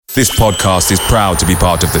This podcast is proud to be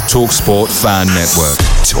part of the TalkSport Fan Network.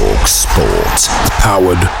 TalkSport.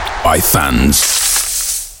 Powered by fans.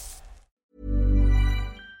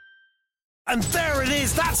 And there it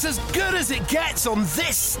is, that's as good as it gets on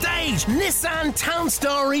this stage. Nissan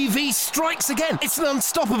Townstar EV strikes again. It's an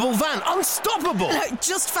unstoppable van, unstoppable.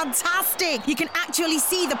 Just fantastic. You can actually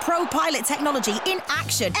see the ProPilot technology in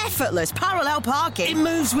action. Effortless parallel parking. It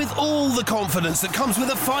moves with all the confidence that comes with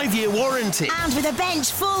a 5-year warranty. And with a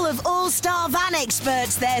bench full of all-star van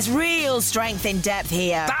experts, there's real strength in depth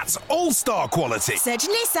here. That's all-star quality. Search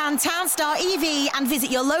Nissan Townstar EV and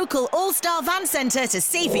visit your local all-star van centre to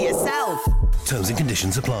see for yourself. Terms and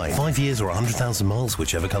conditions apply. 5 years or 100,000 miles,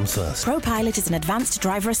 whichever comes first. ProPilot is an advanced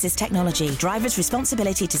driver assist technology. Driver's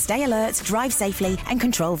responsibility to stay alert, drive safely, and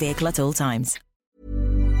control vehicle at all times.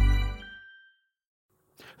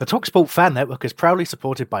 The TalkSport Fan Network is proudly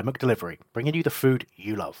supported by McDelivery, bringing you the food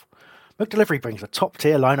you love. McDelivery brings a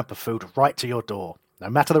top-tier lineup of food right to your door. No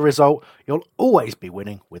matter the result, you'll always be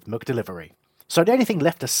winning with McDelivery. So the only thing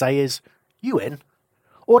left to say is, you in?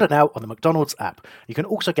 Order now on the McDonald's app. You can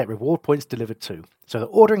also get reward points delivered too, so that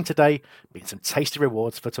ordering today means some tasty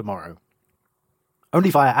rewards for tomorrow.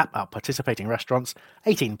 Only via app at participating restaurants,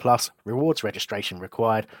 18 plus, rewards registration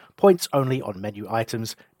required, points only on menu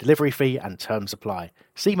items, delivery fee and terms apply.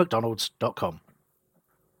 See mcdonalds.com.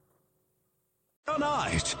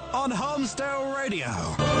 Tonight on Holmesdale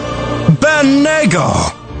Radio, Ben Nagel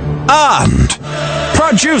and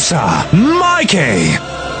producer Mikey.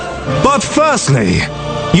 But firstly,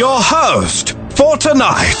 your host for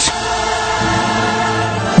tonight,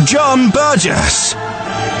 John Burgess.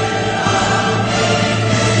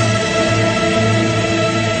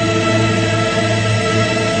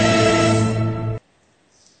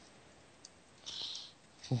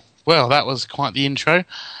 Well, that was quite the intro.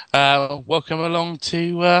 Welcome along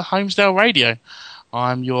to Holmesdale Radio.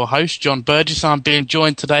 I'm your host, John Burgess. I'm being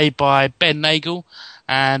joined today by Ben Nagel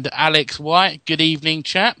and Alex White. Good evening,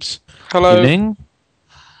 chaps. Hello. Good evening.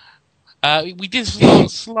 We did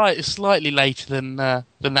start slightly later than the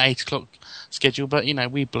 8 o'clock schedule, but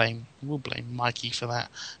we'll blame Mikey for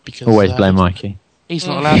that because Always blame Mikey. He's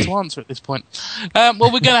not allowed to answer at this point. Well,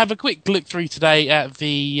 we're going to have a quick look through today at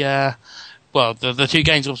the two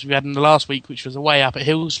games obviously we had in the last week, which was away up at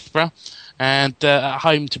Hillsborough and at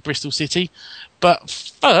home to Bristol City. But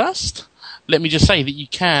first, let me just say that you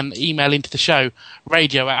can email into the show,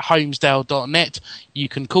 radio@holmesdale.net. You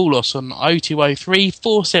can call us on 0203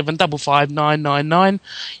 4755 999.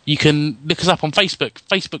 You can look us up on Facebook,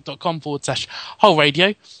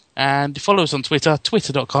 facebook.com/wholeradio. And follow us on Twitter,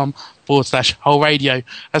 twitter.com/wholeradio.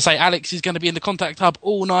 I say Alex is going to be in the contact hub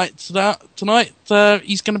all night tonight.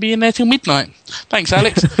 He's going to be in there till midnight. Thanks,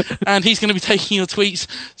 Alex. And he's going to be taking your tweets.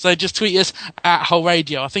 So just tweet us at Whole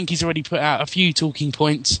Radio. I think he's already put out a few talking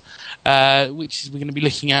points, which is we're going to be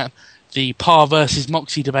looking at the Parr versus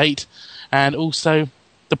Moxie debate, and also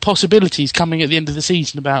the possibilities coming at the end of the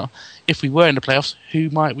season about if we were in the playoffs, who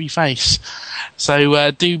might we face.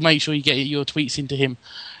 So do make sure you get your tweets into him.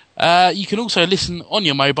 You can also listen on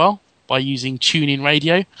your mobile by using TuneIn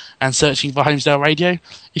Radio and searching for Holmesdale Radio.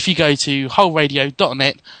 If you go to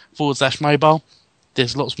wholeradio.net/mobile,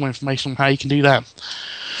 there's lots more information on how you can do that.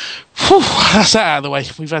 Whew, that's that out of the way.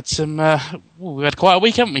 We've had we've had quite a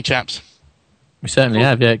week, haven't we, chaps? We certainly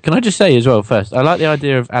have, yeah. Can I just say as well first, I like the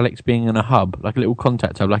idea of Alex being in a hub, like a little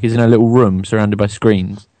contact hub, like he's in a little room surrounded by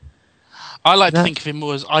screens. I like to think of him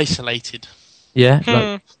more as isolated. Yeah,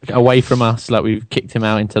 like away from us, like we've kicked him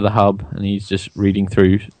out into the hub and he's just reading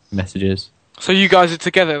through messages. So you guys are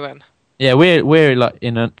together then? Yeah, we're like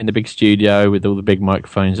in the big studio with all the big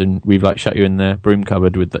microphones, and we've like shut you in the broom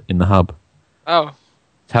cupboard in the hub. Oh,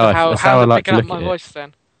 that's how I like to look my at voice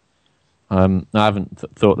then? I haven't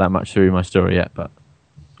thought that much through my story yet, but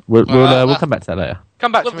we'll come back to that later.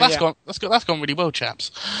 Come back to me. That's gone really well,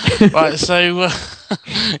 chaps. Right, so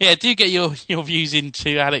yeah, do get your views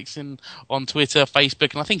into Alex on Twitter,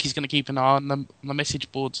 Facebook, and I think he's going to keep an eye on the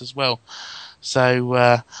message boards as well.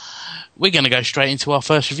 So we're going to go straight into our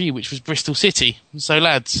first review, which was Bristol City. So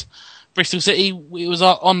lads, Bristol City, it was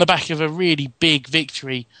on the back of a really big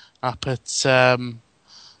victory against Middlesbrough,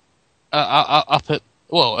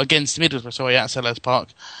 at Selhurst Park.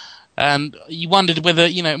 And you wondered whether,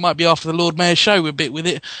 it might be after the Lord Mayor's show a bit with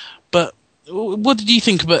it. But what did you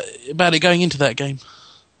think about it going into that game,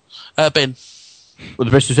 Ben? Well,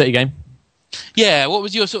 the Bristol City game? Yeah, what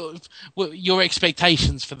was your your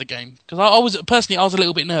expectations for the game? Because I was a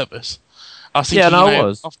little bit nervous. I was thinking, I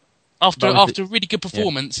was. After a really good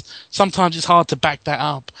performance, sometimes it's hard to back that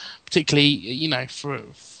up, particularly, for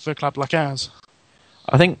a club like ours.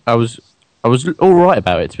 I think I was I was all right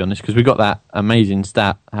about it, to be honest, because we got that amazing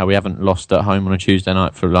stat how we haven't lost at home on a Tuesday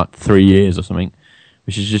night for like 3 years or something,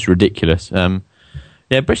 which is just ridiculous.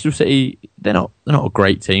 Bristol City, they're not a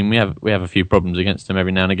great team. We have a few problems against them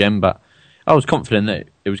every now and again, but I was confident that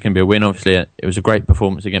it was going to be a win. Obviously, it was a great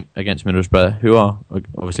performance against Middlesbrough, who are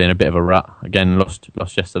obviously in a bit of a rut. Again, lost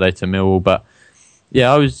yesterday to Millwall, but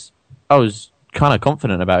yeah, I was kind of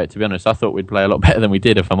confident about it, to be honest. I thought we'd play a lot better than we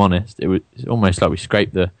did, if I'm honest. It was almost like we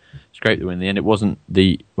scraped the win in the end. It wasn't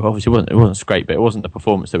scraped, but it wasn't the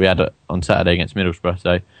performance that we had on Saturday against Middlesbrough.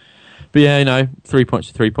 So, but yeah, 3 points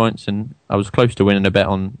to 3 points, and I was close to winning a bet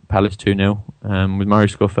on Palace 2-0 with Murray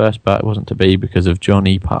score first, but it wasn't to be because of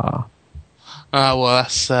Johnny Parr. Oh well,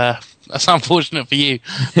 that's unfortunate for you.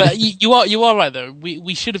 But you are right though.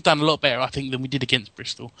 We should have done a lot better, I think, than we did against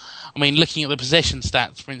Bristol. I mean, looking at the possession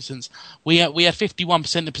stats, for instance, we had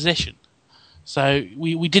 51% of possession, so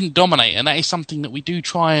we didn't dominate, and that is something that we do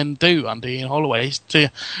try and do under Ian Holloway, is to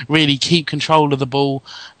really keep control of the ball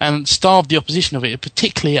and starve the opposition of it,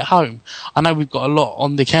 particularly at home. I know we've got a lot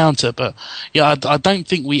on the counter, but yeah, I don't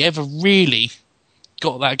think we ever really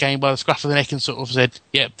got that game by the scruff of the neck and sort of said,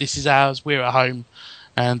 "Yep, this is ours. We're at home,"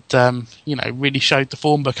 and really showed the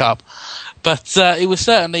form book up. But it was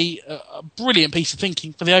certainly a brilliant piece of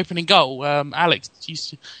thinking for the opening goal. Alex,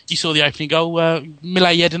 you saw the opening goal.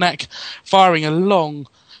 Mile Jedinak firing a long,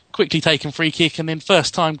 quickly taken free kick, and then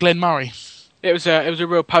first time Glenn Murray. It was a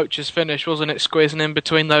real poacher's finish, wasn't it? Squeezing in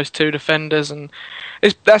between those two defenders, and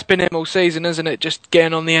that's been him all season, isn't it? Just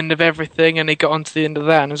getting on the end of everything, and he got onto the end of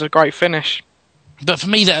that, and it was a great finish. But for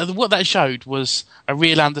me, what that showed was a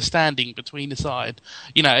real understanding between the side,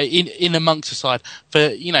 in amongst the side.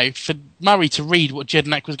 For Murray to read what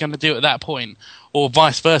Jedinak was going to do at that point, or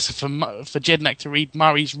vice versa, for Jedinak to read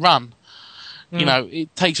Murray's run,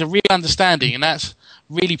 it takes a real understanding, and that's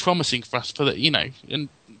really promising for us. And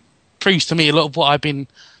proves to me a lot of what I've been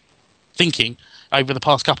thinking over the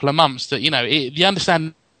past couple of months. That the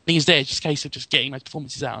understanding is there. It's just a case of just getting those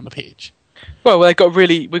performances out on the pitch. Well, we've got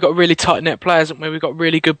really tight knit players, haven't we? We've got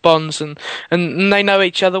really good bonds, and they know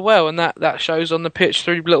each other well, and that shows on the pitch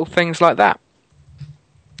through little things like that.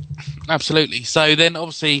 Absolutely. So then,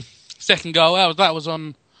 obviously, second goal that was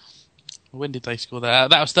on. When did they score that?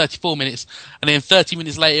 That was 34 minutes, and then 30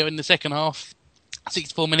 minutes later in the second half,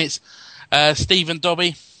 64 minutes, Stephen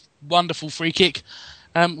Dobby, wonderful free kick.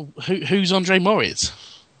 Who's Andre Moritz?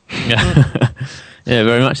 Yeah,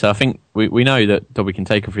 very much so. I think we know that Dobby can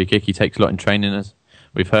take a free kick. He takes a lot in training, as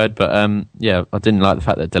we've heard. But I didn't like the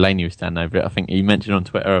fact that Delaney was standing over it. I think he mentioned on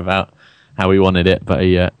Twitter about how he wanted it,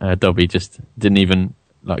 but Dobby just didn't even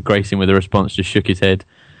grace him with a response. Just shook his head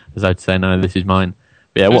as though to say, "No, this is mine."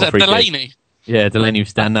 But yeah, was what that free Delaney? kick. Yeah, Delaney was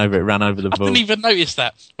standing over it, ran over the ball. I didn't even notice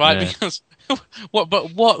that, right? Yeah. Because what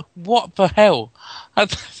the hell?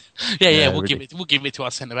 We'll give it to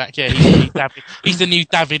our centre back. Yeah, he's the new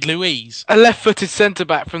David Luiz. A left-footed centre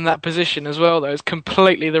back from that position as well, though. It's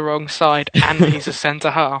completely the wrong side, and he's a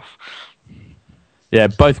centre half. Yeah,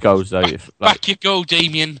 both goals though. Back your goal,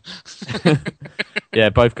 Damien. Yeah,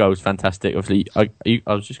 both goals fantastic. Obviously, I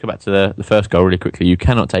was just go back to the first goal really quickly. You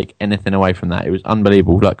cannot take anything away from that. It was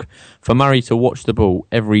unbelievable. For Murray to watch the ball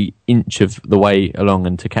every inch of the way along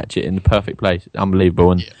and to catch it in the perfect place,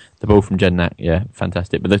 unbelievable. And the ball from Jedinak, yeah,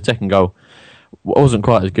 fantastic. But the second goal wasn't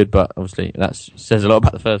quite as good, but obviously that says a lot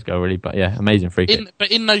about the first goal, really. But yeah, amazing free kick. But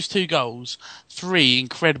in those two goals, 3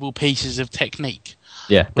 incredible pieces of technique.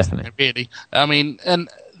 Yeah, definitely. Really. I mean, and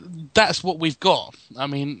that's what we've got. I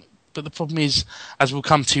mean, but the problem is, as we'll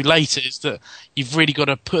come to later, is that you've really got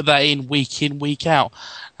to put that in, week out.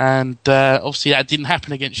 And obviously that didn't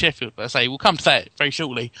happen against Sheffield, but I say we'll come to that very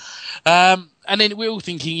shortly. And then we're all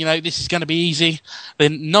thinking, this is going to be easy.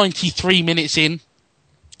 Then 93 minutes in,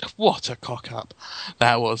 what a cock-up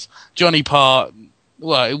that was. Johnny Parr,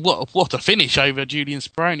 well, what a finish over Julian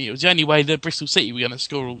Speroni. It was the only way that Bristol City were going to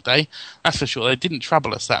score all day. That's for sure. They didn't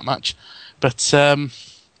trouble us that much. But,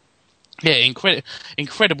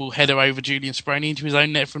 incredible header over Julian Speroni into his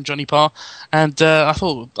own net from Johnny Parr. And I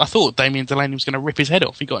thought Damien Delaney was going to rip his head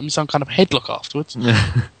off. He got him some kind of headlock afterwards.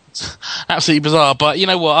 Absolutely bizarre. But you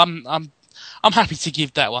know what? I'm happy to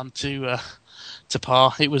give that one to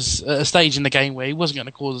Parr. It was a stage in the game where he wasn't going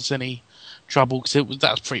to cause us any trouble, because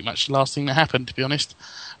that was pretty much the last thing that happened, to be honest.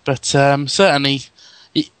 But certainly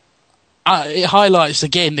it highlights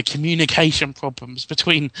again the communication problems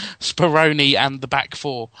between Speroni and the back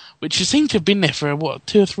four, which seem to have been there for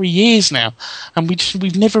 2 or 3 years now, and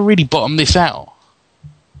we've never really bottomed this out.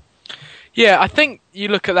 Yeah, I think you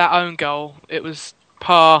look at that own goal, it was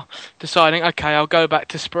Parr deciding, okay, I'll go back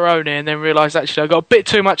to Speroni, and then realised actually I got a bit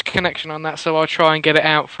too much connection on that, so I'll try and get it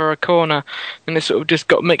out for a corner. And it sort of just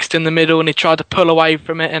got mixed in the middle, and he tried to pull away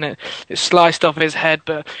from it, and it sliced off his head.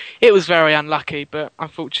 But it was very unlucky. But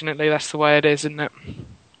unfortunately, that's the way it is, isn't it?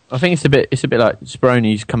 I think it's a bit like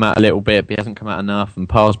Speroni's come out a little bit, but he hasn't come out enough, and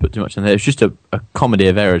Parr's put too much in there. It's just a comedy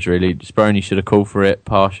of errors, really. Speroni should have called for it.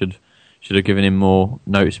 Parr should have given him more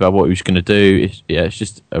notice about what he was going to do. It's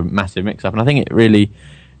just a massive mix-up, and I think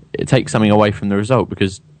it takes something away from the result,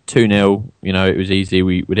 because 2-0, it was easy.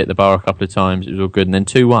 We'd hit the bar a couple of times. It was all good, and then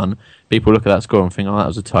 2-1, people look at that score and think, that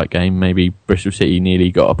was a tight game. Maybe Bristol City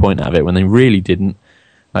nearly got a point out of it when they really didn't.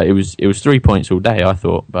 It was 3 points all day, I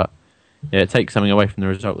thought, but yeah, it takes something away from the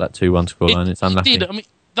result, that 2-1 scoreline. It's unlucky. It did. I mean,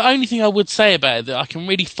 the only thing I would say about it that I can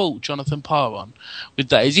really fault Jonathan Parr on with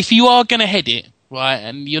that is, if you are going to head it, right,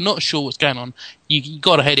 and you're not sure what's going on, you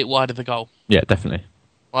got to head it wide of the goal. Yeah, definitely.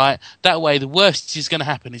 Right, that way the worst is going to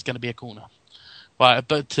happen is going to be a corner. Right,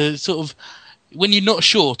 but to sort of, when you're not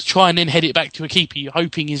sure, to try and then head it back to a keeper you're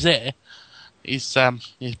hoping is there is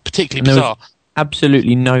particularly bizarre.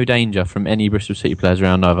 Absolutely no danger from any Bristol City players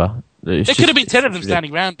around either. There could have been 10 of them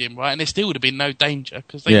standing around him, right, and there still would have been no danger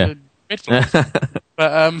because they were red flags.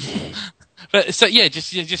 But so yeah,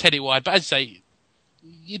 just head it wide. But as I say,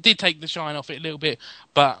 you did take the shine off it a little bit,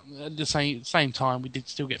 but at the same time, we did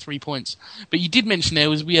still get 3 points. But you did mention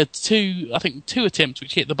we had two attempts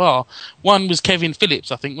which hit the bar. One was Kevin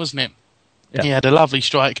Phillips, I think, wasn't it? Yeah. He had a lovely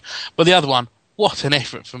strike. But the other one, what an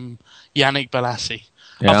effort from Yannick Bolasie.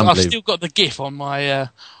 Yeah, I've still got the GIF on my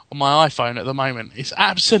iPhone at the moment. It's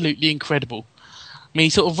absolutely incredible. I mean, he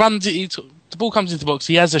sort of runs it. The ball comes into the box.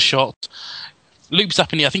 He has a shot, loops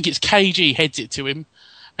up in the air. I think it's KG heads it to him,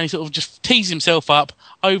 and he sort of just tees himself up,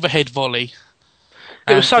 overhead volley.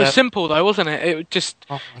 It was so simple though, wasn't it? It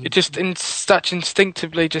just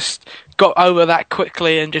instinctively just got over that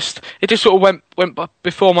quickly, and it just sort of went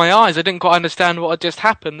before my eyes. I didn't quite understand what had just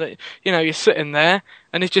happened. That you're sitting there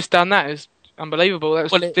and he's just done that. It was unbelievable.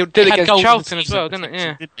 That was, it did against Charlton as well, didn't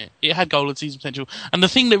it? Yeah, it had goal and season potential. And the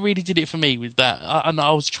thing that really did it for me with that, and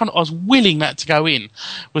I was willing that to go in,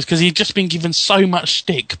 was because he'd just been given so much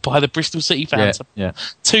stick by the Bristol City fans. Yeah.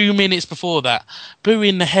 2 minutes before that,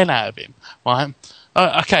 booing the hell out of him. Right?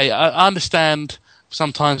 Okay, I understand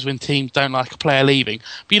sometimes when teams don't like a player leaving,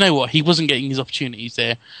 but you know what? He wasn't getting his opportunities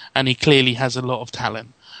there, and he clearly has a lot of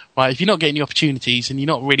talent. Right? If you're not getting the opportunities and you're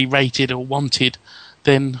not really rated or wanted,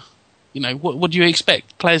 then what do you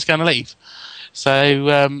expect? Players going to leave.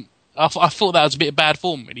 So I thought that was a bit of bad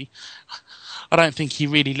form, really. I don't think he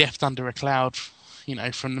really left under a cloud,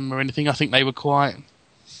 from them or anything. I think they were quite.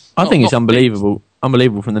 I think it's unbelievable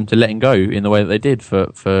from them to let him go in the way that they did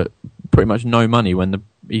for pretty much no money when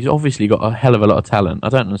he's obviously got a hell of a lot of talent. I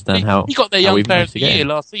don't understand how he got their young player of the year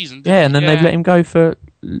last season. Yeah, and then they've let him go for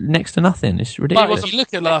next to nothing. It's ridiculous. But if you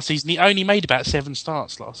look at last season, he only made about 7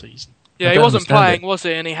 starts last season. Yeah, he wasn't playing, was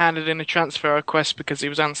he? And he handed in a transfer request because he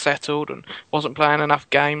was unsettled and wasn't playing enough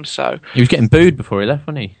games. So he was getting booed before he left,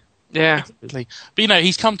 wasn't he? Yeah. But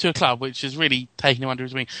he's come to a club which has really taken him under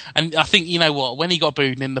his wing. And I think, when he got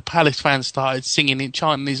booed and then the Palace fans started singing and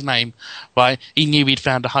chanting his name, right, he knew he'd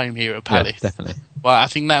found a home here at Palace. Yeah, definitely. Right, I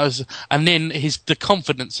think that was, and then the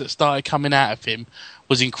confidence that started coming out of him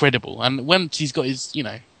was incredible. And once he's got his,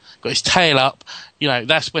 got his tail up,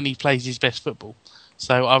 that's when he plays his best football.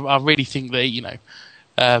 So I really think that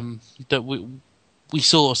that we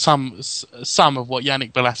saw some of what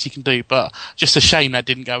Yannick Bolasie can do, but just a shame that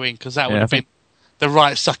didn't go in, because that would have been the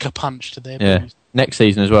right sucker punch to their blues. Next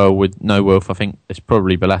season as well, with no Wilf, I think it's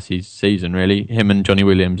probably Bolasie's season, really. Him and Johnny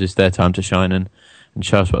Williams, is their time to shine and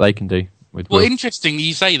show us what they can do. Interesting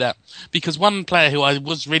you say that, because one player who I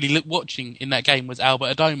was really watching in that game was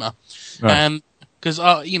Albert Adoma. Right. Because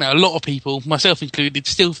a lot of people, myself included,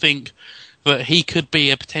 still think that he could be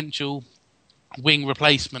a potential wing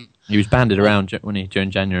replacement. He was banded around, wasn't he, during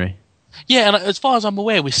January? Yeah, and as far as I'm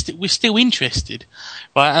aware, we're still interested,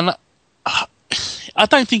 right? And I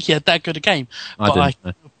don't think he had that good a game, but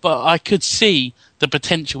I could see the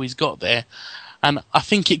potential he's got there, and I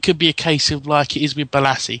think it could be a case of like it is with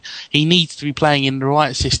Bolasie. He needs to be playing in the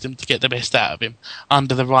right system to get the best out of him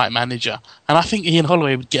under the right manager, and I think Ian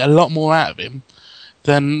Holloway would get a lot more out of him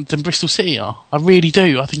than Bristol City are. I really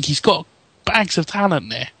do. I think he's got bags of talent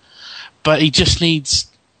there, but he just needs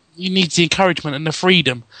the encouragement and the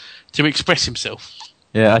freedom to express himself.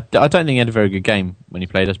 Yeah, I don't think he had a very good game when he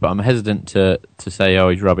played us, but I'm hesitant to say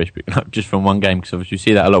he's rubbish, but just from one game, because obviously you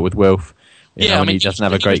see that a lot with Wilf. He doesn't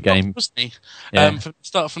have a great game. Wasn't he?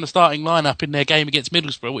 From the starting lineup in their game against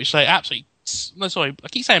Middlesbrough, which they absolutely. No, sorry, I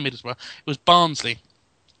keep saying Middlesbrough. It was Barnsley.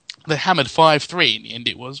 They hammered 5-3 in the end.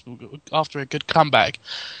 It was after a good comeback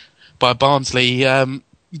by Barnsley,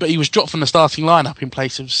 but he was dropped from the starting lineup in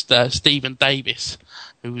place of Stephen Davis,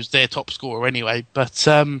 who was their top scorer anyway. But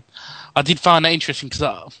I did find that interesting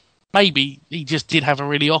because maybe he just did have a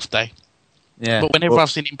really off day. Yeah. But whenever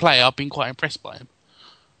I've seen him play, I've been quite impressed by him.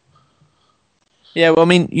 Yeah, well, I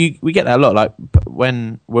mean, we get that a lot. Like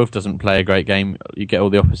when Wilf doesn't play a great game, you get all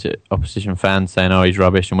the opposition fans saying, "Oh, he's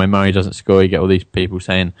rubbish," and when Murray doesn't score, you get all these people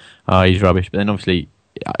saying, "Oh, he's rubbish." But then, obviously,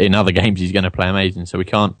 in other games, he's going to play amazing. So we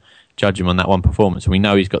can't judge him on that one performance. We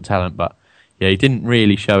know he's got talent, but yeah, he didn't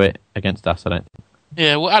really show it against us, I don't think.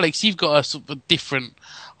 Yeah, well, Alex, you've got a sort of a different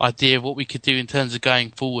idea of what we could do in terms of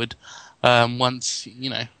going forward. Once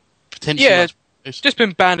potentially. Yeah. It's just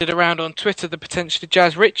been bandied around on Twitter, the potential of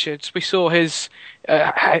Jazz Richards. We saw his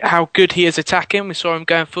how good he is attacking. We saw him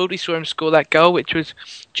going forward. We saw him score that goal, which was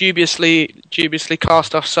dubiously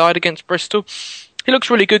cast offside against Bristol. He looks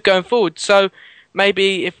really good going forward. So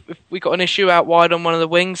maybe if we got an issue out wide on one of the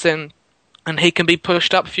wings, and he can be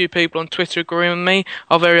pushed up. A few people on Twitter agree with me.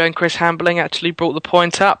 Our very own Chris Hambling actually brought the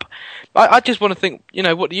point up. I just want to think,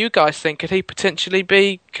 what do you guys think? Could he potentially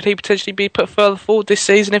be put further forward this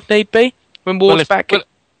season if need be? When Ward's back.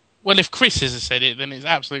 Well, if Chris has said it, then it's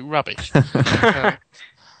absolute rubbish. The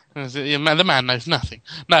man knows nothing.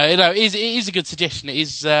 No, it is a good suggestion. It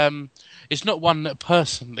is. It's not one that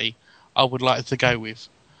personally I would like to go with,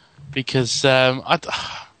 because I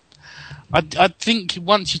think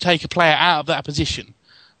once you take a player out of that position,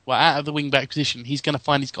 out of the wing back position, he's going to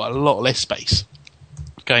find he's got a lot less space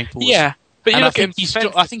going forward. Yeah. But I think he's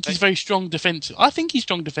very strong defensive. I think he's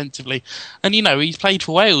strong defensively, and he's played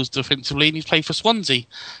for Wales defensively, and he's played for Swansea.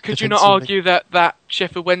 Could you not argue that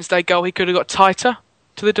Sheffield Wednesday goal he could have got tighter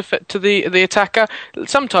to the attacker?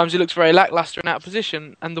 Sometimes he looks very lacklustre in that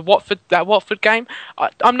position, and the Watford game,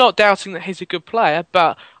 I'm not doubting that he's a good player,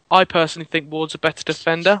 but I personally think Ward's a better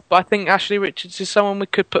defender. But I think Ashley Richards is someone we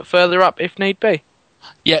could put further up if need be.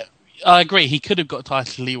 Yeah. I agree, he could have got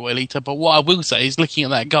title to Leroy Lita, but what I will say is, looking at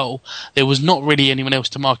that goal, there was not really anyone else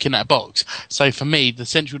to mark in that box. So for me, the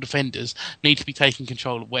central defenders need to be taking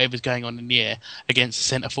control of whatever's going on in the air against the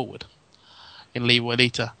centre forward in Leroy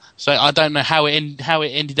Lita. So I don't know how it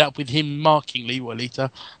ended up with him marking Leroy Lita,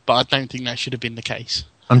 but I don't think that should have been the case.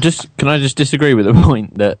 Can I just disagree with the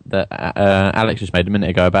point that Alex just made a minute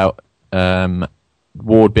ago about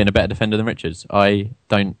Ward being a better defender than Richards? I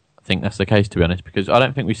don't think that's the case, to be honest, because I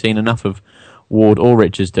don't think we've seen enough of Ward or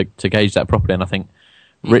Richards to gauge that properly, and I think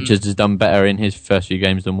Richards has done better in his first few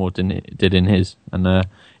games than Ward did in his. And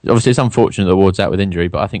obviously it's unfortunate that Ward's out with injury,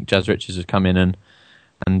 but I think Jazz Richards has come in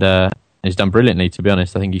and he's done brilliantly, to be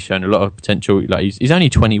honest. I think he's shown a lot of potential. Like he's only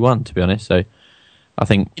 21, to be honest, so I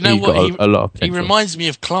think he's got a lot of potential. He reminds me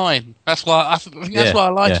of Klein. That's why I think that's why I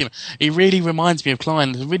like him. He really reminds me of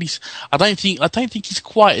Klein. I don't think he's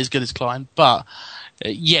quite as good as Klein, but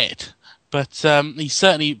yet. But he's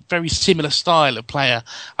certainly a very similar style of player.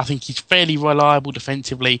 I think he's fairly reliable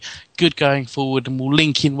defensively, good going forward, and will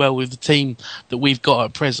link in well with the team that we've got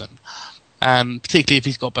at present. And particularly if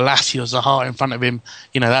he's got Balassi or Zaha in front of him,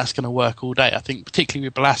 that's going to work all day. I think particularly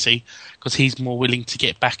with Balassi, because he's more willing to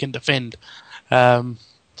get back and defend than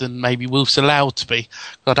maybe Wilf's allowed to be.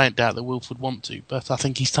 I don't doubt that Wilf would want to, but I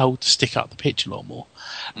think he's told to stick up the pitch a lot more.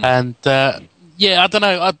 And I don't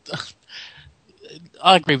know.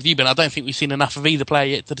 I agree with you, Ben. I don't think we've seen enough of either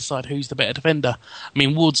player yet to decide who's the better defender. I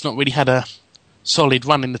mean, Ward's not really had a solid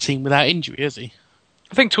run in the team without injury, has he?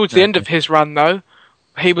 I think towards the end of his run, though,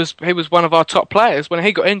 he was one of our top players. When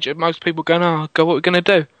he got injured, most people going, "Oh God, what are we going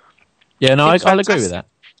to do?" Yeah, no, I'll agree with that.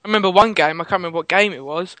 I remember one game. I can't remember what game it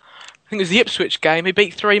was. I think it was the Ipswich game. He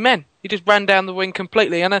beat 3 men. He just ran down the wing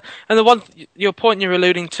completely. And the one your point you're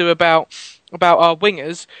alluding to about our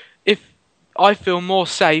wingers, if I feel more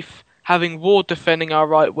safe having Ward defending our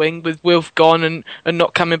right wing with Wilf gone and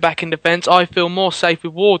not coming back in defence, I feel more safe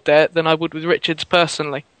with Ward there than I would with Richards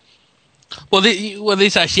personally. Well,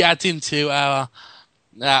 this actually adds into our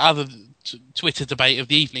other Twitter debate of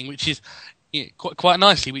the evening, which is quite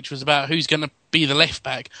nicely, which was about who's going to be the left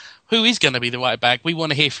back, who is going to be the right back. We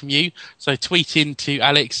want to hear from you, so tweet in to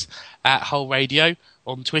Alex at Hull Radio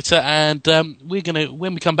on Twitter, and we're going to,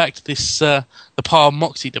 when we come back to this the Parr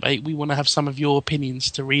Moxie debate, we want to have some of your opinions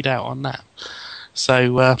to read out on that.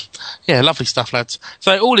 So lovely stuff, lads.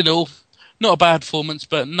 So all in all, not a bad performance,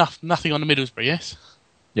 but nothing on the Middlesbrough, yes?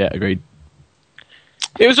 Yeah, agreed.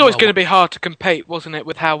 It was always going to be hard to compete, wasn't it,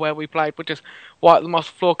 with how well we played. We just wiped them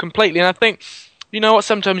off the floor completely. And I think, you know what,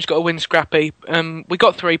 sometimes you've got to win scrappy. We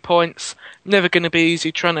got 3 points. Never going to be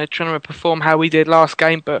easy trying to perform how we did last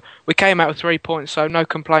game, but we came out with 3 points, so no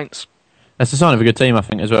complaints. That's a sign of a good team, I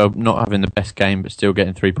think, as well. Not having the best game, but still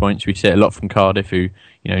getting 3 points. We see it a lot from Cardiff, who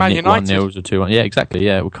Man nicked United. 1-0s or 2-1. Yeah, exactly.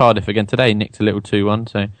 Yeah, well, Cardiff again today nicked a little 2-1.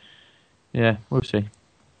 So, yeah, we'll see.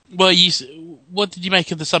 Well, what did you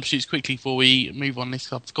make of the substitutes quickly before we move on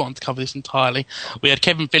this? I've forgotten to cover this entirely. We had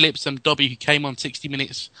Kevin Phillips and Dobby who came on 60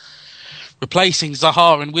 minutes, replacing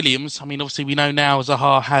Zaha and Williams. I mean, obviously we know now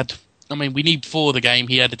Zaha had. I mean, we knew before the game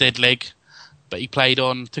he had a dead leg, but he played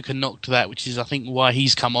on, took a knock to that, which is I think why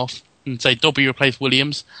he's come off. And so Dobby replaced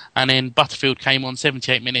Williams, and then Butterfield came on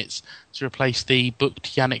 78 minutes to replace the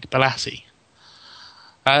booked Yannick Bolasie.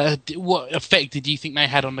 What effect did you think they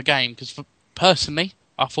had on the game? Because personally,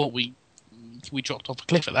 I thought we dropped off a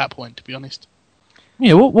cliff at that point, to be honest.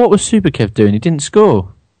 Yeah, what was Super Kev doing? He didn't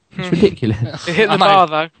score. It's ridiculous. It hit the bar,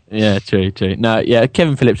 though. Yeah, true. No, yeah,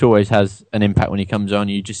 Kevin Phillips always has an impact when he comes on.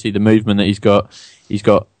 You just see the movement that he's got. He's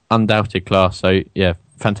got undoubted class. So, yeah,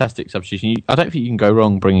 fantastic substitution. I don't think you can go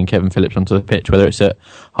wrong bringing Kevin Phillips onto the pitch, whether it's at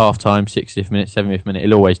half-time, 60th minute, 70th minute.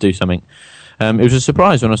 He'll always do something. It was a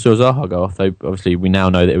surprise when I saw Zaha go off, though obviously we now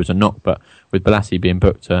know that it was a knock, but with Bolasie being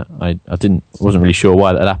booked, I wasn't really sure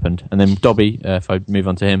why that happened. And then Dobby, if I move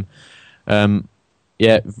on to him,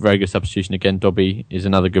 yeah, very good substitution again. Dobby is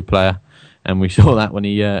another good player, and we saw that when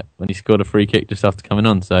he scored a free kick just after coming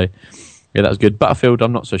on. So yeah, that was good. Butterfield,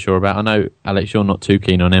 I'm not so sure about. I know Alex, you're not too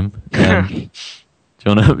keen on him. Do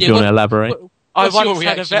you want to elaborate? I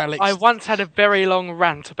once had a very long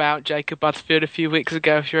rant about Jacob Butterfield a few weeks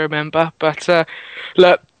ago, if you remember. But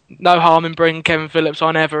look, no harm in bringing Kevin Phillips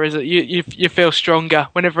on ever, is it? You feel stronger.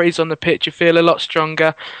 Whenever he's on the pitch, you feel a lot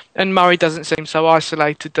stronger. And Murray doesn't seem so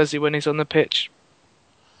isolated, does he, when he's on the pitch?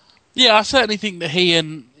 Yeah, I certainly think that he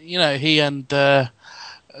and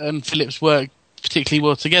Phillips work particularly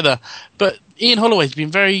well together. But Ian Holloway's been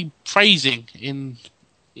very praising in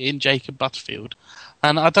Jacob Butterfield.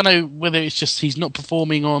 And I don't know whether it's just he's not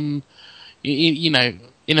performing on, in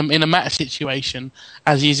a match situation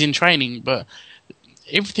as he is in training. But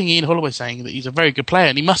everything Ian Holloway's saying that he's a very good player,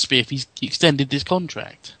 and he must be if he's extended this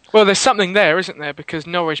contract. Well, there's something there, isn't there? Because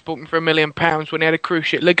Norwich bought him for £1 million when he had a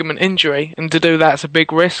cruciate ligament injury, and to do that's a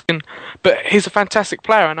big risk. But he's a fantastic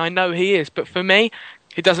player, and I know he is. But for me,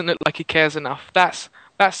 he doesn't look like he cares enough. That's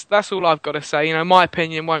all I've got to say. My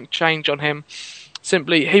opinion won't change on him.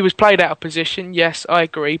 Simply, he was played out of position. Yes, I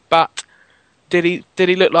agree. But did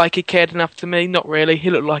he look like he cared enough to me? Not really.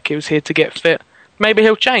 He looked like he was here to get fit. Maybe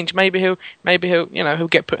he'll change. Maybe he'll he'll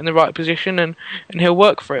get put in the right position and he'll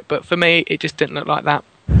work for it. But for me, it just didn't look like that.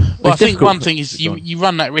 Well, I think one thing is you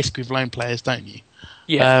run that risk with loan players, don't you?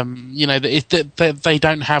 Yeah. That they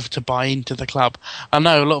don't have to buy into the club. I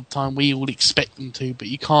know a lot of the time we all expect them to, but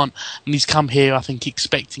you can't. And he's come here, I think,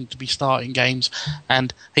 expecting to be starting games,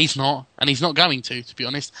 and he's not, and he's not going to be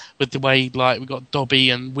honest. With the way we've got Dobby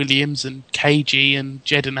and Williams and KG and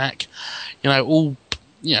Jedinak, all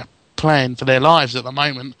playing for their lives at the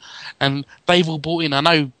moment, and they've all bought in. I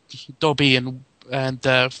know Dobby and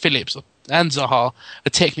Phillips and Zaha are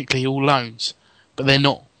technically all loans, but they're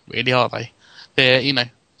not really, are they? They're,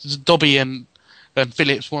 Dobby and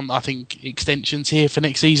Phillips want, I think, extensions here for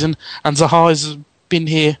next season, and Zaha has been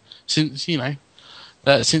here since he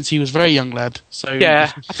was a very young lad. So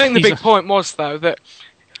yeah, I think the big point was though that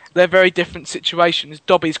they're very different situations.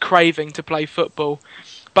 Dobby's craving to play football.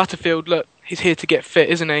 Butterfield, look, he's here to get fit,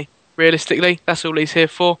 isn't he? Realistically, that's all he's here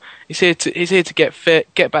for. He's here to get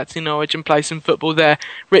fit, get back to Norwich and play some football there.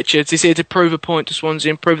 Richards is here to prove a point to Swansea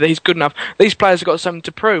and prove that he's good enough. These players have got something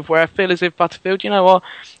to prove, where I feel as if Butterfield, you know what,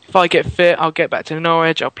 if I get fit, I'll get back to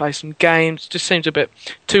Norwich, I'll play some games. Just seems a bit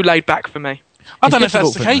too laid back for me. I don't know if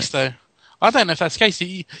that's the case, though. I don't know if that's the case.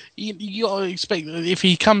 You got to expect that if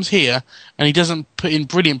he comes here and he doesn't put in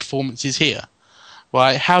brilliant performances here,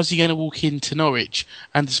 right, how's he going to walk into Norwich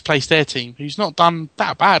and displace their team, who's not done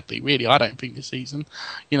that badly, really? I don't think this season,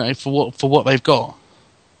 for what they've got.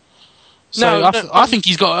 So I think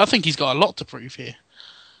he's got a lot to prove here.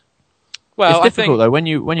 Well, it's difficult though when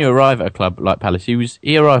you arrive at a club like Palace.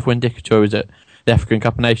 He arrived when Dick Ochoa was at the African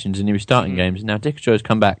Cup of Nations and he was starting games. Now Dick Ochoa's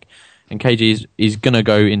come back and KG is going to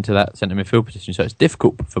go into that centre midfield position, so it's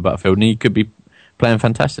difficult for Butterfield, and he could be playing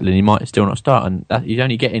fantastically and he might still not start, and he's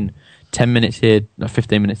only getting 10 minutes here,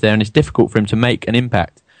 15 minutes there, and it's difficult for him to make an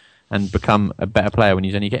impact and become a better player when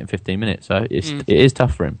he's only getting 15 minutes. So it is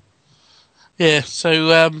tough for him. Yeah,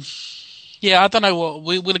 so, I don't know what...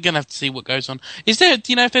 We're going to have to see what goes on. Is there,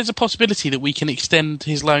 if there's a possibility that we can extend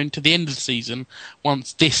his loan to the end of the season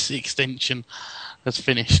once this extension has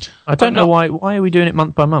finished? I don't know why are we doing it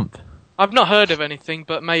month by month? I've not heard of anything,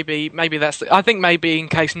 but maybe that's. I think maybe in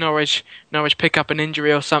case Norwich pick up an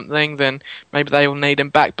injury or something, then maybe they will need him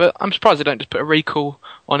back. But I'm surprised they don't just put a recall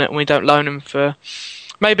on it and we don't loan him for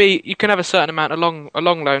Maybe you can have a certain amount of long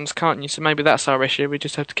loans, can't you? So maybe that's our issue. We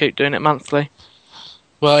just have to keep doing it monthly.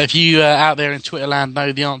 Well, if you out there in Twitter land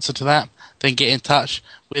know the answer to that, then get in touch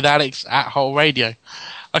with Alex at Hull Radio.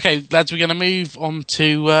 Okay, lads, we're going to move on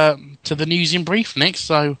to the news in brief next,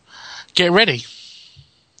 so get ready.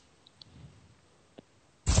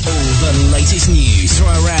 All the latest news from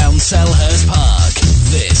around Selhurst Park.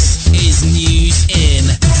 This is News in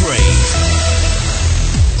Brief.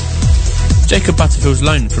 Jacob Butterfield's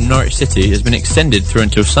loan from Norwich City has been extended through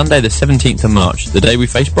until Sunday the 17th of March, the day we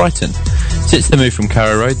face Brighton. Since the move from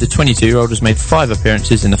Carrow Road, the 22-year-old has made 5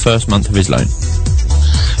 appearances in the first month of his loan.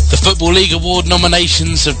 The Football League Award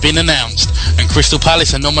nominations have been announced, and Crystal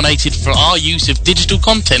Palace are nominated for our use of digital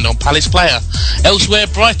content on Palace Player. Elsewhere,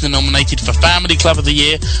 Brighton are nominated for Family Club of the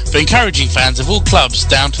Year for encouraging fans of all clubs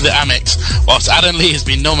down to the Amex, whilst Adam Lee has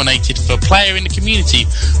been nominated for Player in the Community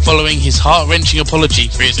following his heart-wrenching apology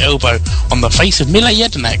for his elbow on the face of Mile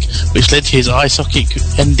Jedinak, which led to his eye socket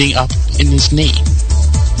ending up in his knee.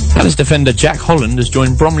 Palace defender Jack Holland has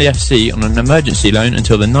joined Bromley FC on an emergency loan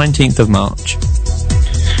until the 19th of March.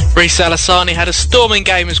 Reece Alassani had a storming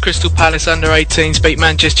game as Crystal Palace under-18s beat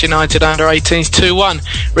Manchester United under-18s 2-1.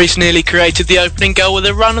 Reece nearly created the opening goal with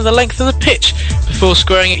a run of the length of the pitch before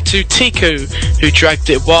squaring it to Tiku, who dragged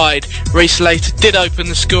it wide. Reece later did open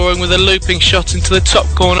the scoring with a looping shot into the top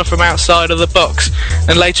corner from outside of the box,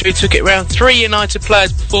 and later he took it round 3 United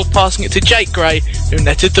players before passing it to Jake Gray, who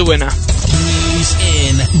netted the winner. News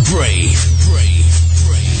in Brief.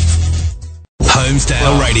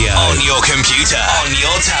 Homesdale Radio. On your computer. On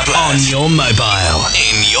your tablet. On your mobile.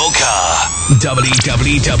 In your car.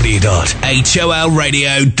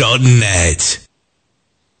 www.holradio.net.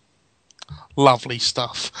 Lovely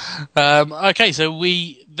stuff. Okay, so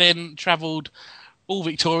we then travelled all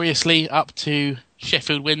victoriously up to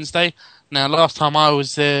Sheffield Wednesday. Now, last time I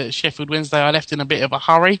was there at Sheffield Wednesday, I left in a bit of a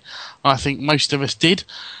hurry. I think most of us did.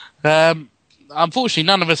 Unfortunately,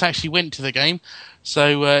 none of us actually went to the game.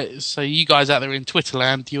 So you guys out there in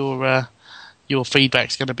Twitterland, your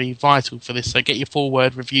feedback's going to be vital for this. So get your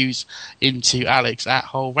 4-word reviews into Alex at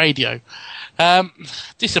Hull Radio.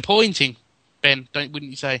 Disappointing, Ben, wouldn't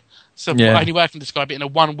you say? So yeah. Only way I can describe it in a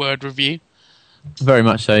 1-word review. Very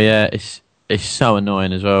much so, yeah. It's so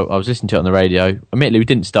annoying as well. I was listening to it on the radio. Admittedly, we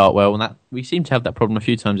didn't start well, and we seem to have that problem a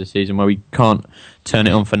few times this season where we can't turn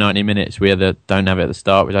it on for 90 minutes. We either don't have it at the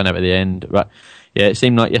start, we don't have it at the end. But yeah, it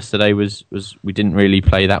seemed like yesterday was we didn't really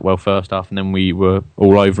play that well first half, and then we were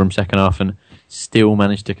all over them second half and still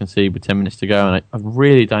managed to concede with 10 minutes to go. And I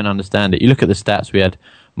really don't understand it. You look at the stats, we had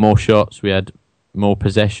more shots, we had more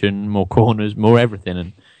possession, more corners, more everything,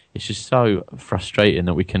 and it's just so frustrating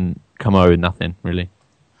that we can come away with nothing, really.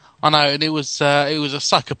 I know, and it was a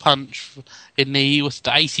sucker punch in the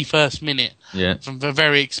 81st minute from the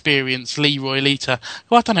very experienced Leroy Lita,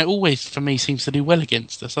 who I don't know, always for me seems to do well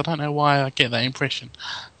against us. I don't know why I get that impression,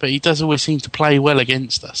 but he does always seem to play well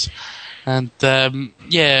against us. And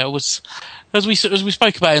it was as we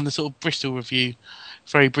spoke about in the sort of Bristol review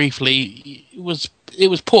very briefly. It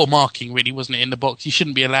was poor marking, really, wasn't it, in the box? You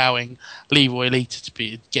shouldn't be allowing Leroy Lita to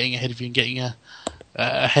be getting ahead of you and getting a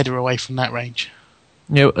header away from that range.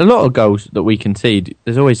 You know, a lot of goals that we concede,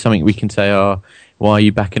 there's always something we can say, why are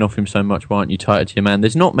you backing off him so much? Why aren't you tighter to your man?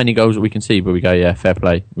 There's not many goals that we concede, but we go, yeah, fair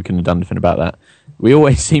play. We couldn't have done anything about that. We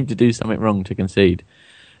always seem to do something wrong to concede.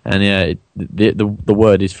 And yeah, the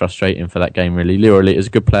word is frustrating for that game, really. Leroy Lita's a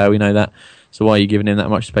good player, we know that. So why are you giving him that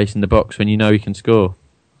much space in the box when you know he can score?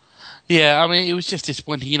 Yeah, I mean, it was just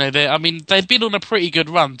disappointing. You know, they've been on a pretty good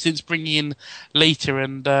run since bringing in Lita,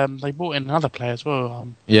 and they brought in another player as well.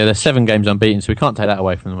 Yeah, they're 7 games unbeaten, so we can't take that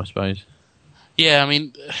away from them, I suppose. Yeah, I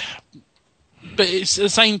mean, but it's at the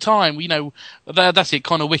same time, you know, that's it.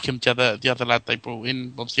 Connor Wickham, the other lad they brought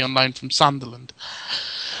in, obviously on loan from Sunderland.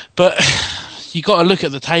 But you got to look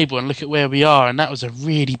at the table and look at where we are, and that was a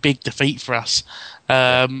really big defeat for us.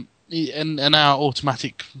 And our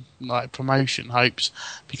automatic promotion hopes,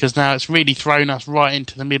 because now it's really thrown us right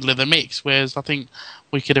into the middle of the mix, whereas I think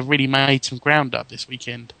we could have really made some ground up this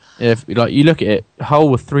weekend. Yeah, you look at it, Hull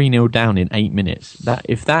were 3-0 down in 8 minutes.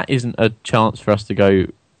 If that isn't a chance for us to go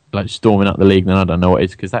storming up the league, then I don't know what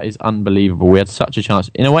is, because that is unbelievable. We had such a chance.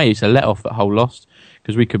 In a way, it's a let-off that Hull lost,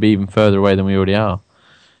 because we could be even further away than we already are.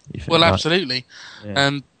 Well, absolutely. Yeah.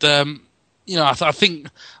 And you know, I think,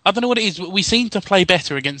 I don't know what it is, but we seem to play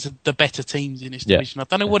better against the better teams in this division. I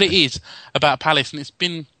don't know what it is about Palace, and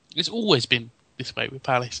it's always been this way with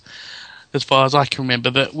Palace, as far as I can remember,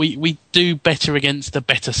 that we do better against the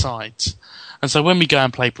better sides. And so when we go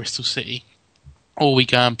and play Bristol City, or we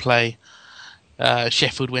go and play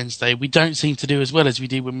Sheffield Wednesday. We don't seem to do as well as we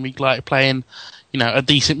do when we like playing, a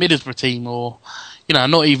decent Middlesbrough team, or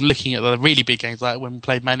not even looking at the really big games like when we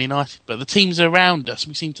played Man United. But the teams around us,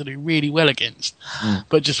 we seem to do really well against.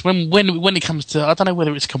 But just when it comes to, I don't know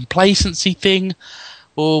whether it's a complacency thing,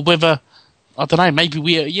 or whether, I don't know, maybe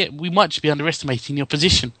we might just be underestimating the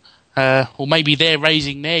opposition, or maybe they're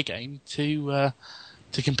raising their game to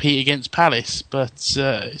compete against Palace. But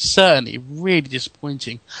it's certainly really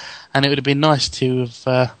disappointing, and it would have been nice to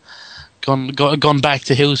have gone back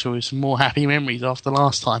to Hillsborough with some more happy memories after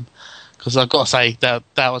last time. Because I've got to say that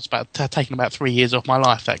was taking about 3 years off my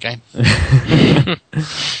life, that game.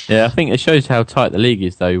 Yeah, I think it shows how tight the league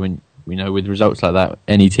is, though. When with results like that,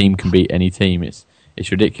 any team can beat any team. It's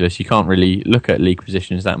ridiculous. You can't really look at league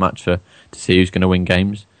positions that much to see who's going to win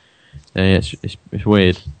games. It's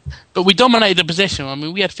weird. But we dominated the possession. I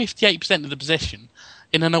mean, we had 58% of the possession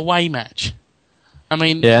in an away match. I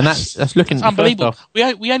mean, yeah, and that's looking unbelievable. We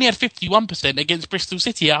only had 51% against Bristol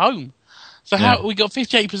City at home. So how we got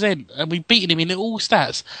 58% and we've beaten him in all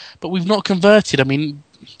stats, but we've not converted. I mean,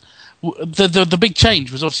 the big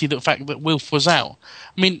change was obviously the fact that Wilf was out.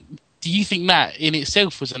 I mean, do you think that in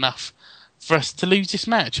itself was enough for us to lose this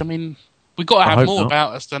match? I mean, we've got to have more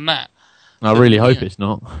about us than that. I really hope it's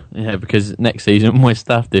not. Yeah, because next season we're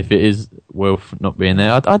stuffed if it is Wilf not being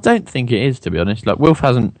there. I don't think it is, to be honest. Like Wilf's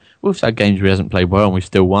had games where he hasn't played well and we've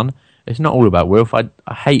still won. It's not all about Wilf. I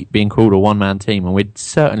hate being called a one-man team, and we're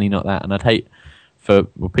certainly not that. And I'd hate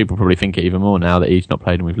people probably think it even more now that he's not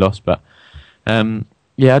played and we've lost. But I don't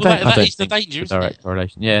think it's a direct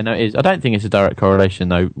correlation. Yeah, no, it is. I don't think it's a direct correlation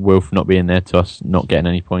though. Wilf not being there to us not getting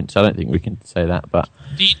any points. I don't think we can say that. But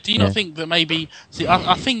do you not think that maybe? See,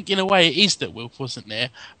 I think in a way it is that Wilf wasn't there,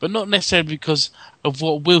 but not necessarily because of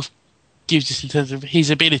what Wilf gives us in terms of his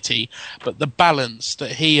ability, but the balance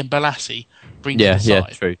that he and Balassi bring to the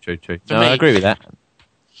side. Yeah, true. No, I agree with that.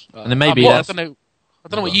 And then maybe I don't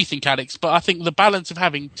know what you think, Alex, but I think the balance of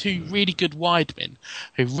having two really good wide men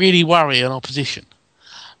who really worry an opposition,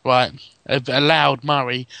 right, have allowed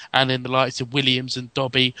Murray and then the likes of Williams and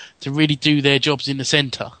Dobby to really do their jobs in the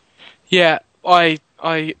centre. Yeah, I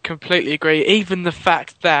completely agree. Even the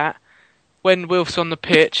fact that when Wilf's on the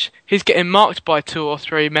pitch, he's getting marked by 2 or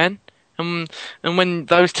 3 men. And when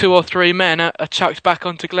those 2 or 3 men are chucked back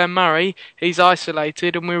onto Glenn Murray, he's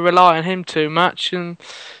isolated and we rely on him too much, and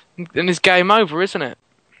it's game over, isn't it?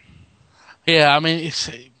 Yeah, I mean,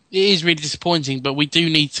 it is really disappointing, but we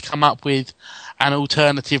do need to come up with an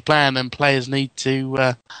alternative plan, and players need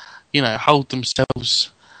to, hold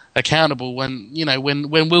themselves accountable when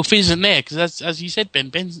Wilf isn't there, because as you said,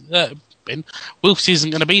 Ben, Wilf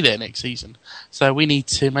isn't going to be there next season, so we need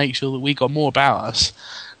to make sure that we got more about us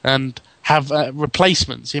and have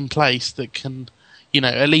replacements in place that can,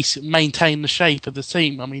 at least maintain the shape of the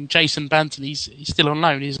team. I mean, Jason Banton, he's still on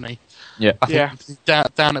loan, isn't he? Yeah, I think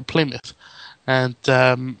down at Plymouth, and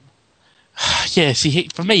for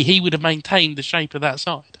me, he would have maintained the shape of that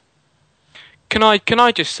side. Can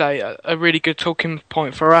I just say a really good talking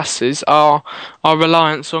point for us is our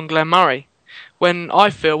reliance on Glenn Murray. When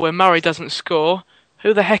Murray doesn't score,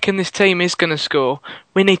 who the heck in this team is going to score?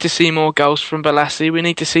 We need to see more goals from Balassi. We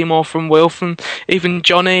need to see more from Wilf and even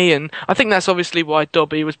Johnny. And I think that's obviously why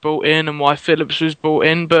Dobby was brought in and why Phillips was brought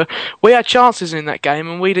in. But we had chances in that game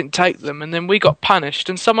and we didn't take them. And then we got punished.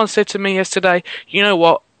 And someone said to me yesterday, you know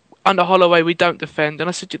what? Under Holloway, we don't defend. And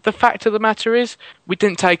I said, the fact of the matter is, we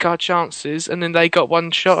didn't take our chances. And then they got one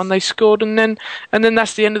shot and they scored. And then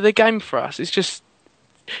that's the end of the game for us. It's just,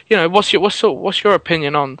 what's your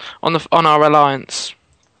opinion on our reliance?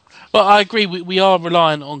 Well, I agree. We are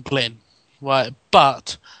reliant on Glenn, right?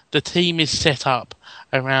 But the team is set up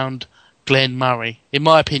around Glenn Murray. In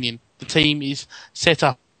my opinion, the team is set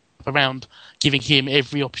up around giving him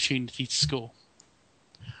every opportunity to score,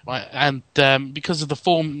 right? And because of the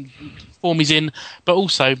form he's in, but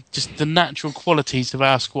also just the natural qualities of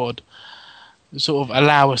our squad, sort of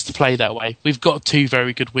allow us to play that way. We've got 2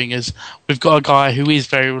 very good wingers. We've got a guy who is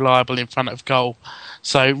very reliable in front of goal.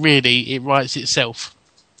 So really, it writes itself.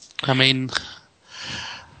 I mean,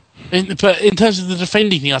 but in terms of the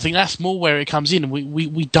defending thing, I think that's more where it comes in.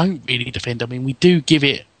 We don't really defend. I mean, we do give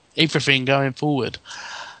it everything going forward.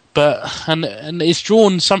 But and it's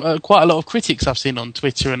drawn quite a lot of critics I've seen on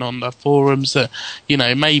Twitter and on the forums that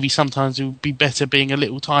maybe sometimes it would be better being a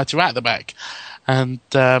little tighter at the back. And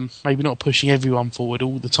maybe not pushing everyone forward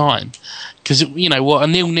all the time. Because, a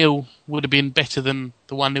 0-0 would have been better than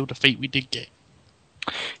the 1-0 defeat we did get.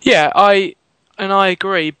 Yeah, I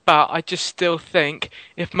agree, but I just still think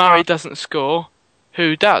if Murray doesn't score,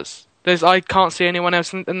 who does? I can't see anyone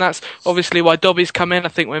else, and that's obviously why Dobby's come in. I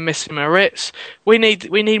think we're missing Maritz. We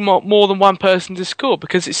need more than one person to score,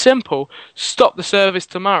 because it's simple. Stop the service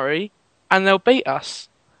to Murray, and they'll beat us.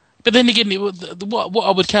 But then again, what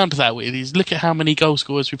I would counter that with is look at how many goal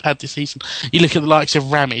scorers we've had this season. You look at the likes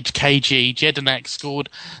of Ramage, KG, Jedinak scored,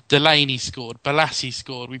 Delaney scored, Balassi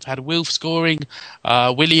scored. We've had Wilf scoring,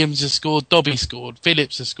 Williams has scored, Dobby scored,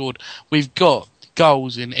 Phillips has scored. We've got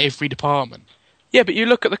goals in every department. Yeah, but you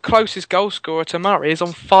look at the closest goal scorer to Murray is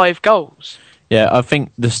on 5 goals. Yeah, I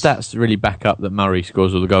think the stats really back up that Murray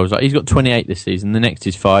scores all the goals. Like, he's got 28 this season, the next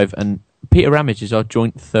is 5, and Peter Ramage is our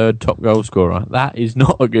joint 3rd top goal scorer. That is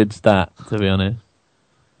not a good stat, to be honest.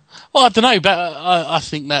 Well, I don't know, but I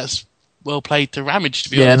think that's well played to Ramage, to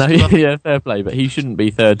be honest. Yeah, fair play, but he shouldn't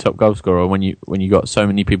be 3rd top goal scorer when you got so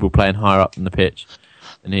many people playing higher up in the pitch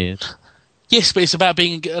than he is. Yes, but it's about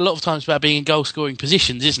being a lot of times about being in goal scoring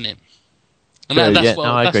positions, isn't it? And that's what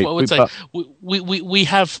I would say. We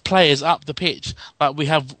have players up the pitch, like we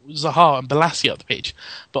have Zaha and Balassi up the pitch,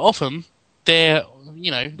 but often they're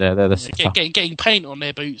getting paint on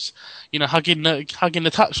their boots, hugging the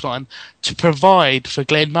touchline to provide for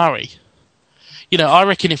Glenn Murray. I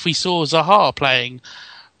reckon if we saw Zaha playing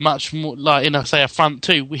much more like in a front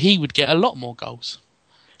two, he would get a lot more goals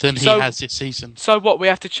than he has this season. So what, we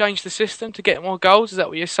have to change the system to get more goals? Is that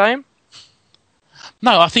what you're saying?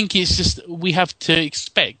 No, I think it's just we have to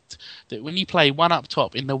expect that when you play one up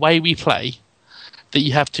top in the way we play, that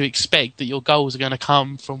you have to expect that your goals are going to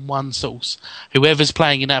come from one source, whoever's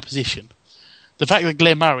playing in that position. The fact that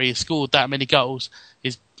Glenn Murray has scored that many goals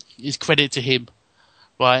is credit to him,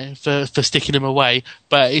 right, for sticking him away,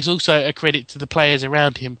 but it's also a credit to the players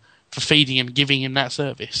around him for feeding him, giving him that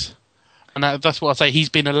service. And that's what I say, he's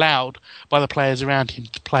been allowed by the players around him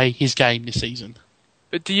to play his game this season.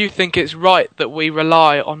 But do you think it's right that we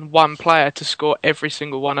rely on one player to score every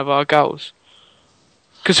single one of our goals?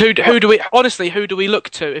 Because who do we look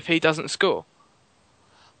to if he doesn't score?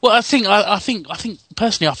 Well, I think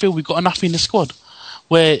personally, I feel we've got enough in the squad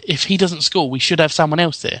where if he doesn't score, we should have someone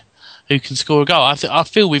else there who can score a goal. I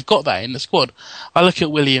feel we've got that in the squad. I look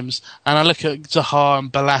at Williams and I look at Zaha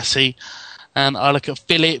and Balassi and I look at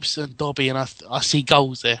Phillips and Dobby and I see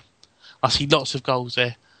goals there. I see lots of goals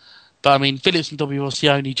there. But I mean, Phillips and Dobby obviously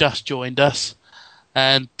only just joined us,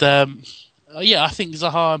 and I think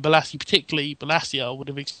Zaha and Balassi, particularly Balassi, I would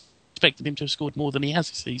have expected him to have scored more than he has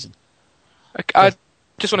this season. I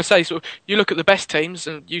just want to say, you look at the best teams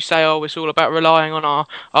and you say, it's all about relying on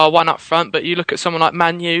our one up front, but you look at someone like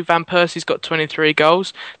Man U, Van Persie's got 23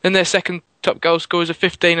 goals, then their second top goal scorers are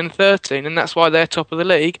 15 and 13, and that's why they're top of the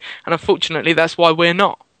league, and unfortunately that's why we're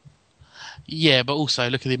not. Yeah, but also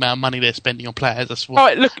look at the amount of money they're spending on players. That's what... All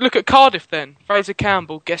right, look at Cardiff then. Fraser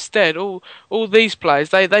Campbell, Gested, all these players,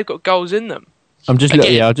 they've got goals in them. I'm just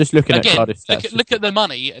looking at Cardiff stats. Look at the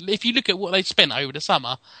money. If you look at what they've spent over the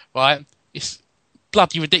summer, right, it's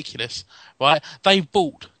bloody ridiculous, right? They've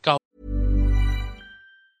bought goals.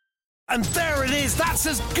 And there it is, that's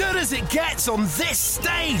as good as it gets on this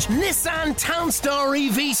stage. Nissan Townstar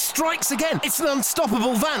EV strikes again. It's an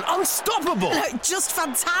unstoppable van, unstoppable. Just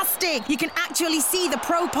fantastic. You can actually see the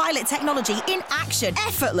ProPilot technology in action.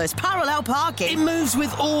 Effortless parallel parking. It moves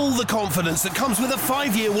with all the confidence that comes with a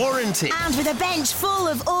 5-year warranty. And with a bench full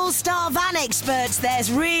of all-star van experts,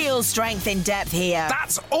 there's real strength in depth here.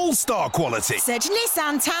 That's all-star quality. Search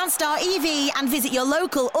Nissan Townstar EV and visit your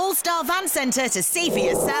local all-star van centre to see for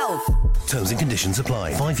yourself. Terms and conditions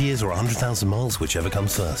apply. 5 years or 100,000 miles, whichever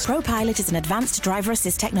comes first. ProPilot is an advanced driver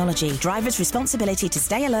assist technology. Driver's responsibility to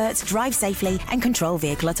stay alert, drive safely, and control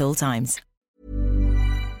vehicle at all times.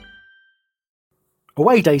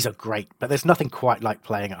 Away days are great, but there's nothing quite like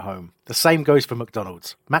playing at home. The same goes for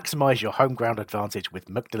McDonald's. Maximise your home ground advantage with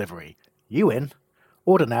McDelivery. You in?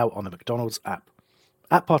 Order now on the McDonald's app.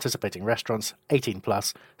 At participating restaurants, 18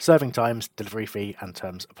 plus, serving times, delivery fee and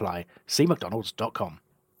terms apply. See mcdonalds.com.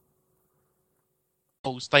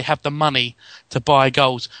 They have the money to buy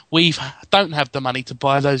goals. We don't have the money to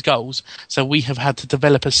buy those goals, so we have had to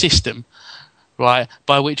develop a system, right,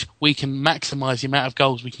 by which we can maximise the amount of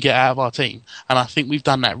goals we can get out of our team. And I think we've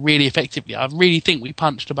done that really effectively. I really think we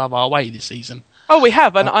punched above our weight this season. Oh, we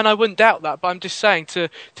have, and I wouldn't doubt that, but I'm just saying to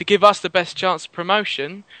give us the best chance of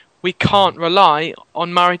promotion, we can't rely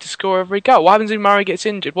on Murray to score every goal. What happens if Murray gets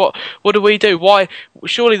injured? What do we do? Why?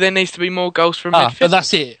 Surely there needs to be more goals from midfield. But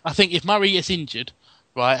that's it. I think if Murray gets injured,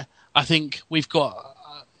 right, I think we've got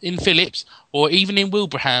in Phillips or even in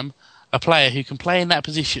Wilbraham a player who can play in that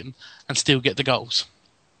position and still get the goals.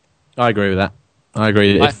 I agree with that. I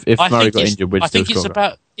agree. If Murray got injured, we'd still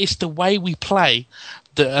score. It's the way we play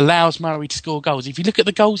that allows Murray to score goals. If you look at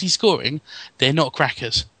the goals he's scoring, they're not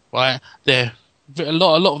crackers. right? They're a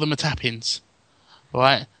lot of them are tap-ins,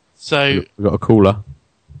 right? So we've got a caller.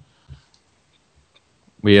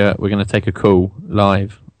 We're going to take a call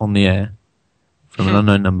live on the air from an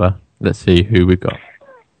unknown number. Let's see who we've got.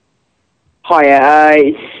 Hi,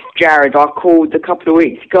 it's Jared. I called a couple of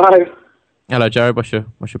weeks ago. Hello, Jared. What's your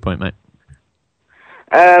point, mate?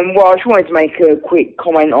 Well, I just wanted to make a quick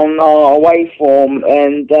comment on our away form,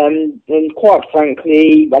 and quite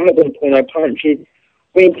frankly, I'm not going to pull no punches.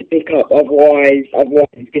 We need to pick up, otherwise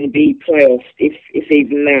it's going to be playoffs, if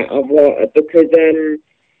even that. Because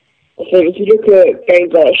I think if you look at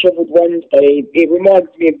games like Sheffield Wednesday, it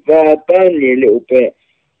reminds me of Burnley a little bit,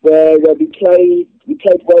 where we played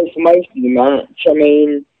well for most of the match. I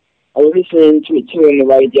mean, I was listening to it too on the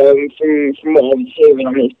radio, and from what I was hearing,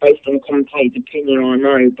 I mean, it's based on a commentator's opinion, I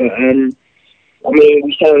know, but I mean,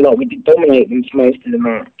 we sounded like we did dominate them for most of the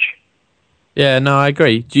match. Yeah, no, I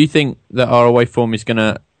agree. Do you think that our away form is going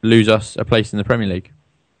to lose us a place in the Premier League?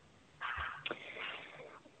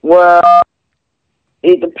 Well,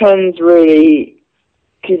 it depends really,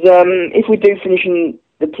 because if we do finish in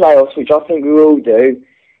the playoffs, which I think we will do,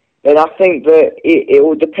 then I think that it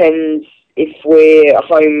all depends if we're at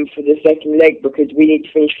home for the second leg, because we need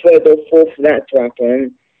to finish third or fourth for that to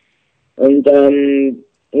happen. And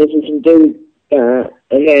if we can do that,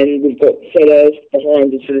 and then we've got Sellers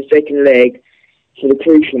behind us for the second leg, for the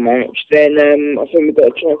crucial match, then I think we've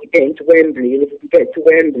got a chance of getting to Wembley. And if we get to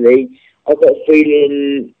Wembley, I've got a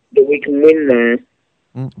feeling that we can win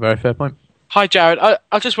there. Very fair point. Hi, Jared.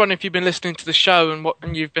 I just wonder if you've been listening to the show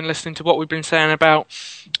and you've been listening to what we've been saying about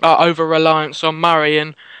our over-reliance on Murray.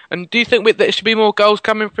 And do you think that there should be more goals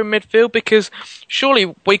coming from midfield? Because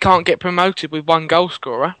surely we can't get promoted with one goal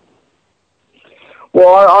scorer.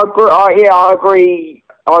 Well, I agree.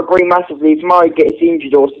 I agree massively. If Murray gets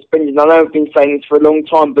injured or suspended, I know I've been saying this for a long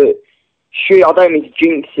time, but I don't mean to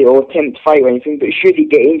jinx it or tempt fate or anything, but should he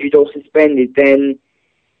get injured or suspended, then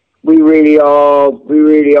we really are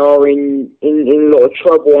in a lot of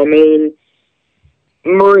trouble. I mean,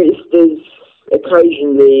 Maurice does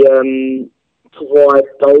occasionally provide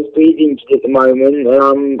goals, but he's injured at the moment.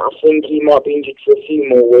 I think he might be injured for a few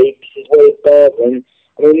more weeks, as well as Darwin.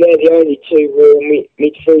 I mean, they're the only two real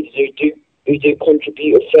midfielders who do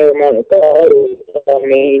contribute a fair amount of goals. I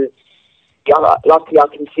mean, luckily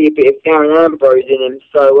I can see a bit of Darren Ambrose in him,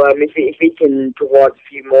 so if he can provide a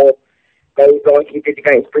few more goals like he did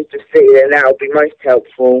against Bristol City, then that would be most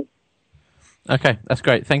helpful. Okay, that's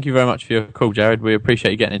great. Thank you very much for your call, Jared. We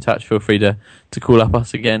appreciate you getting in touch. Feel free to call up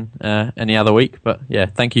us again any other week. But yeah,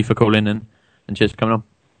 thank you for calling and cheers for coming on.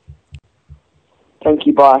 Thank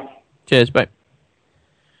you, bye. Cheers, bye.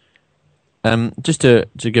 Just to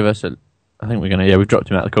give us I think we've dropped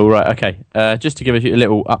him out of the call. Right, okay. Just to give us a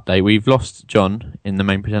little update, we've lost John in the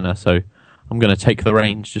main presenter, so I'm going to take the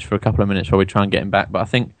reins just for a couple of minutes while we try and get him back. But I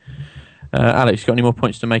think, Alex, you got any more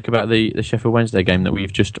points to make about the Sheffield Wednesday game that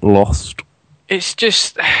we've just lost? It's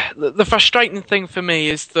just, the frustrating thing for me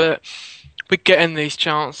is that we're getting these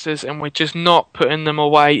chances and we're just not putting them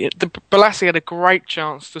away. Balassi had a great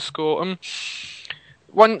chance to score them.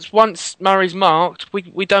 Once Murray's marked,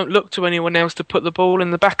 we don't look to anyone else to put the ball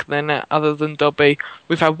in the back of their net other than Dobby.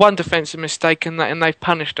 We've had one defensive mistake in that, and they've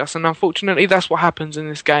punished us. And unfortunately, that's what happens in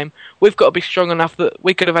this game. We've got to be strong enough that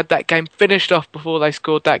we could have had that game finished off before they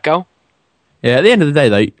scored that goal. Yeah, at the end of the day,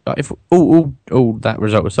 though, if all that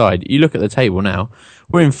result aside, you look at the table now.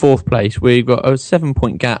 We're in fourth place. We've got a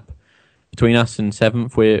 7-point gap between us and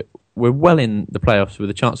seventh. We're well in the playoffs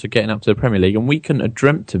with a chance of getting up to the Premier League, and we couldn't have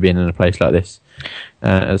dreamt to being in a place like this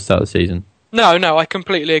at the start of the season. No, I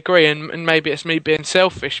completely agree, and maybe it's me being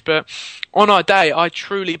selfish, but on our day, I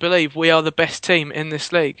truly believe we are the best team in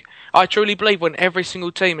this league. I truly believe when every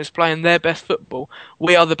single team is playing their best football,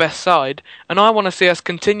 we are the best side, and I want to see us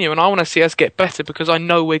continue, and I want to see us get better because I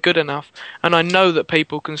know we're good enough, and I know that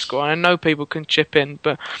people can score, and I know people can chip in,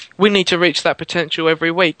 but we need to reach that potential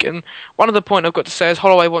every week. And one of the points I've got to say is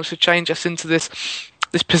Holloway wants to change us into this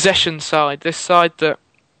possession side, this side that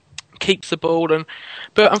keeps the ball,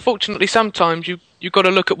 but unfortunately sometimes you've got to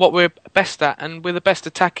look at what we're best at, and we're the best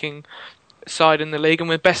attacking side in the league and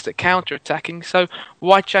we're best at counter-attacking, so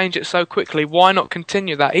why change it so quickly? Why not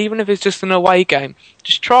continue that? Even if it's just an away game,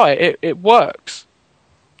 just try it. It works.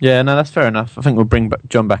 Yeah, no, that's fair enough. I think we'll bring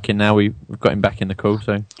John back in now. We've got him back in the call.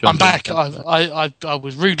 So I'm back. I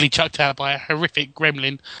was rudely chucked out by a horrific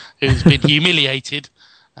gremlin who's been humiliated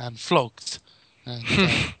and flogged.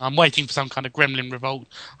 And, I'm waiting for some kind of gremlin revolt,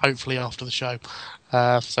 hopefully after the show.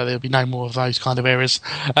 So there'll be no more of those kind of errors.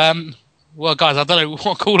 Well, guys, I don't know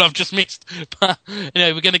what call I've just missed, but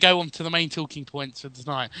we're going to go on to the main talking points for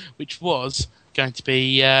tonight, which was going to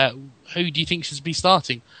be who do you think should be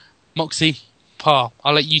starting? Moxie, Parr.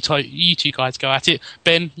 I'll let you two guys go at it.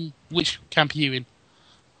 Ben, which camp are you in?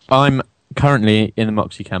 I'm currently in the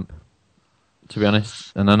Moxie camp, to be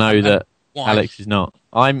honest, and I know that Alex is not.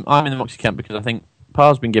 I'm in the Moxie camp because I think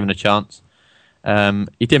Parr's been given a chance.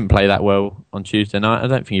 He didn't play that well on Tuesday night. I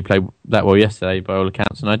don't think he played that well yesterday by all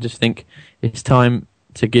accounts, and I just think it's time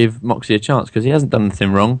to give Moxie a chance because he hasn't done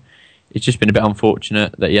anything wrong. It's just been a bit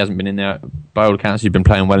unfortunate that he hasn't been in there. By all accounts, he's been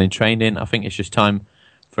playing well in training. I think it's just time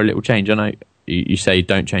for a little change. I know you say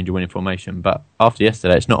don't change your winning formation, but after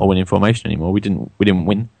yesterday, it's not a winning formation anymore. We didn't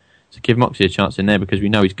win, so give Moxie a chance in there because we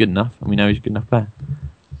know he's good enough and we know he's a good enough player.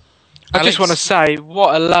 I just want to say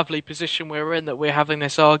what a lovely position we're in that we're having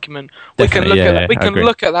this argument. Definitely, We can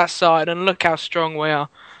look at that side and look how strong we are.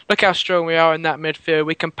 Look how strong we are in that midfield.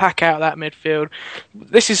 We can pack out that midfield.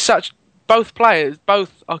 This is both players,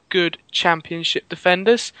 both are good championship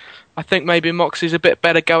defenders. I think maybe Moxie's a bit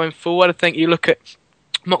better going forward. I think you look at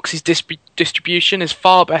Moxie's distribution is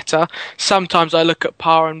far better. Sometimes I look at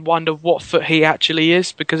Parr and wonder what foot he actually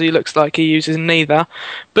is because he looks like he uses neither.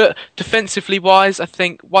 But defensively wise, I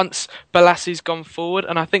think once Bolasy's gone forward,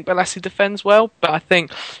 and I think Bolasie defends well, but I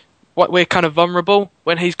think we're kind of vulnerable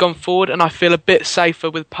when he's gone forward, and I feel a bit safer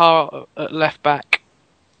with Parr at left back.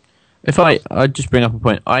 If I just bring up a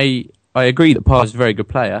point, I agree that Parr's a very good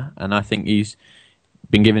player, and I think he's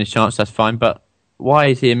been given his chance, that's fine, but why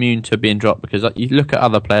is he immune to being dropped? Because you look at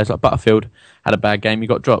other players, like Butterfield had a bad game, he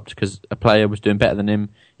got dropped because a player was doing better than him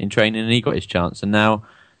in training and he got his chance. And now,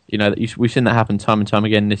 we've seen that happen time and time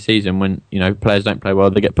again this season when, players don't play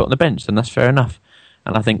well, they get put on the bench, and that's fair enough.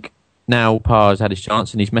 And I think now Parr's had his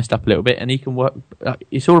chance and he's messed up a little bit and he can work.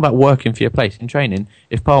 It's all about working for your place in training.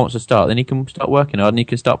 If Parr wants to start, then he can start working hard and he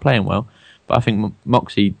can start playing well. But I think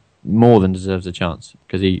Moxie more than deserves a chance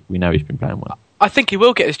because we know he's been playing well. I think he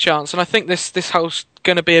will get his chance, and I think this whole's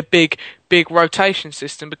going to be a big rotation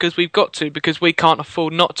system because because we can't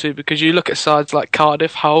afford not to. Because you look at sides like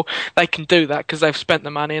Cardiff, Hull, they can do that because they've spent the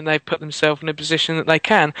money and they've put themselves in a position that they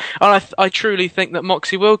can. And I truly think that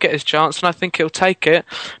Moxie will get his chance, and I think he'll take it.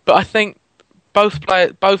 But I think both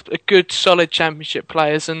are good, solid championship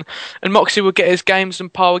players, and Moxie will get his games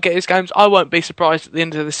and Parr will get his games. I won't be surprised at the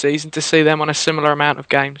end of the season to see them on a similar amount of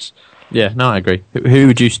games. Yeah, no, I agree. Who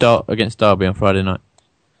would you start against Derby on Friday night?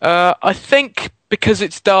 I think because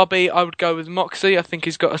it's Derby, I would go with Moxie. I think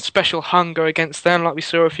he's got a special hunger against them, like we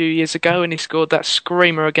saw a few years ago, and he scored that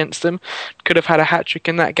screamer against them. Could have had a hat-trick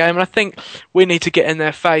in that game, and I think we need to get in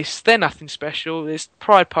their face. They're nothing special. It's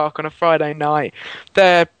Pride Park on a Friday night.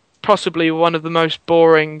 They're possibly one of the most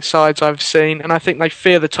boring sides I've seen, and I think they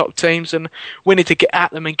fear the top teams, and we need to get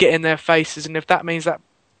at them and get in their faces, and if that means that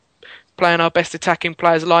playing our best attacking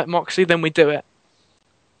players like Moxie, then we do it.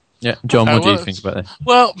 Yeah, John, what do you think about this?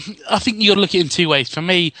 Well, I think you've got to look at it in two ways. For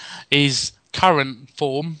me, is current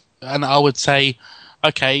form, and I would say,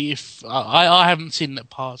 okay, if I haven't seen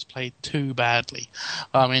that Parr's played too badly.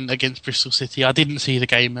 I mean, against Bristol City, I didn't see the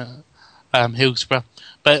game at Hillsborough,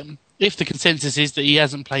 but if the consensus is that he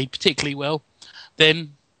hasn't played particularly well,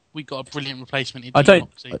 then we got a brilliant replacement in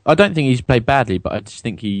Moxie. I don't think he's played badly, but I just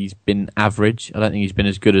think he's been average. I don't think he's been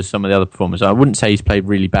as good as some of the other performers. I wouldn't say he's played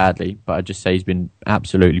really badly, but I'd just say he's been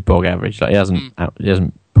absolutely bog average. Like he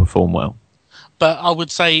hasn't performed well. But I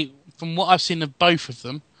would say, from what I've seen of both of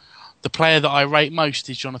them, the player that I rate most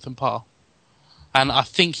is Jonathan Parr, and I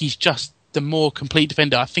think he's just the more complete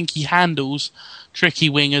defender. I think he handles tricky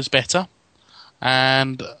wingers better,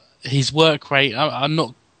 and his work rate. I'm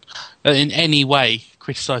not in any way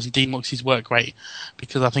criticising Dean Moxie's work rate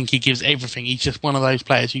because I think he gives everything. He's just one of those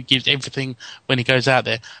players who gives everything when he goes out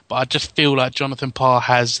there. But I just feel like Jonathan Parr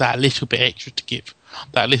has that little bit extra to give,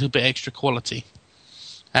 that little bit extra quality.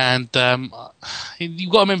 And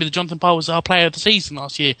you've got to remember that Jonathan Parr was our player of the season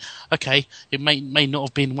last year. Okay, it may not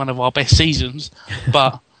have been one of our best seasons,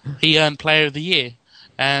 but he earned player of the year.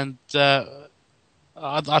 And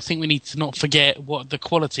I think we need to not forget what the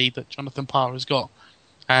quality that Jonathan Parr has got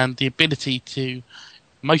and the ability to,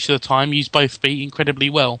 most of the time, use both feet incredibly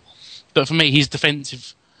well. But for me, his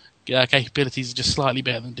defensive capabilities are just slightly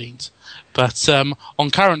better than Dean's. But on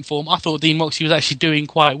current form, I thought Dean Moxie was actually doing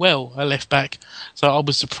quite well at left back. So I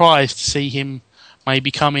was surprised to see him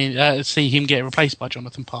maybe see him get replaced by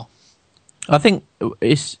Jonathan Parr. I think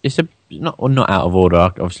it's not out of order.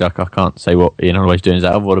 Obviously, I can't say what Ian Holloway's doing is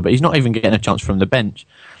out of order, but he's not even getting a chance from the bench.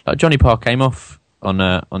 Like Johnny Parr came off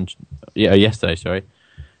yesterday, sorry.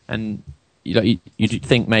 And you'd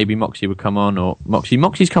think maybe Moxie would come on, or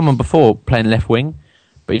Moxie's come on before playing left wing,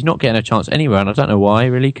 but he's not getting a chance anywhere, and I don't know why,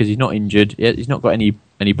 really, because he's not injured. He's not got any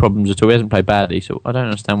problems at all. He hasn't played badly, so I don't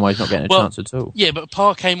understand why he's not getting a chance at all. Yeah, but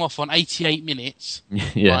Parr came off on 88 minutes,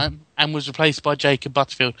 right, and was replaced by Jacob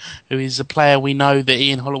Butterfield, who is a player we know that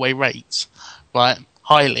Ian Holloway rates, right,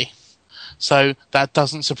 highly. So that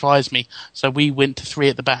doesn't surprise me. So we went to 3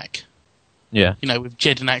 at the back. Yeah. With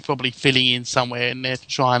Jedinak probably filling in somewhere in there to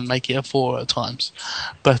try and make it a 4 at times.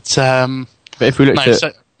 But if we looked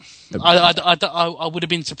at... I would have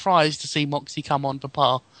been surprised to see Moxie come on for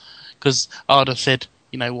Parr, because I'd have said,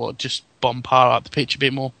 just bomb Parr up the pitch a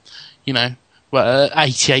bit more,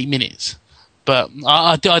 88 minutes. But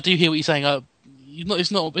I do hear what you're saying.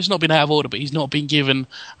 It's not been out of order, but he's not been given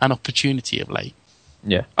an opportunity of late.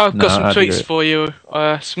 Yeah, I've got some tweets for you.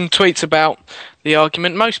 Some tweets about the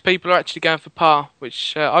argument. Most people are actually going for Parr,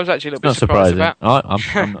 which I was actually a little bit surprised about.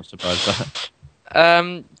 I'm not surprised about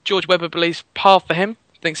that. George Webber believes Parr for him.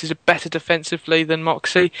 Thinks he's a better defensively than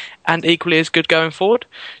Moxie and equally as good going forward.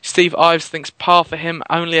 Steve Ives thinks Parr for him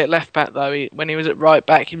only at left back though. When he was at right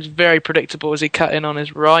back, he was very predictable as he cut in on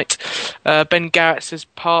his right. Ben Garrett says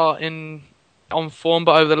Parr on form,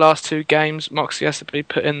 but over the last 2 games, Moxie has to be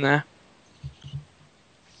put in there.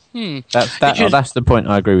 That's the point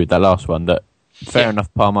I agree with, that last one, that fair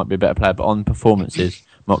enough, Parr might be a better player, but on performances,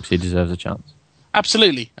 Moxie deserves a chance.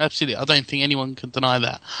 Absolutely. I don't think anyone can deny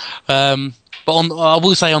that. But I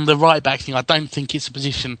will say on the right back thing, I don't think it's a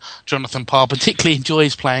position Jonathan Parr particularly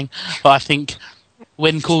enjoys playing, but I think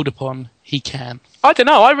when called upon, he can. I don't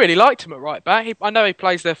know, I really liked him at right back. I know he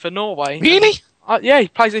plays there for Norway. Really? Yeah, he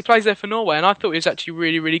plays there for Norway, and I thought he was actually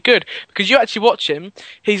really, really good. Because you actually watch him,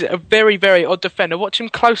 he's a very, very odd defender. Watch him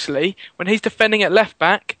closely. When he's defending at left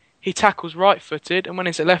back, he tackles right-footed, and when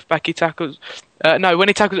he's at left back, he tackles... when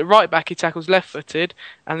he tackles at right back, he tackles left-footed,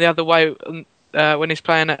 and the other way when he's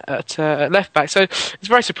playing at left back. So it's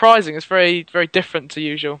very surprising. It's very, very different to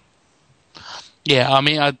usual. Yeah, I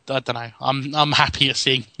mean, I don't know. I'm happy at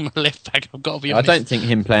seeing him left back. I've got to be honest. I don't think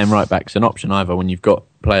him playing right back's an option either when you've got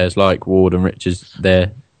players like Ward and Richards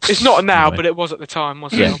there. It's not now, anyway. But it was at the time,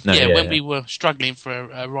 wasn't it? When we were struggling for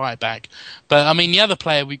a right back. But I mean, the other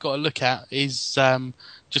player we've got to look at is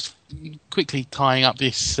just quickly tying up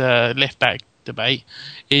this left back debate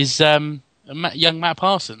is young Matt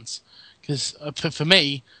Parsons, because for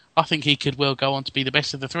me, I think he could well go on to be the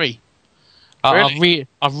best of the 3. Really?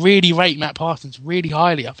 I really rate Matt Parsons really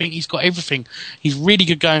highly. I think he's got everything. He's really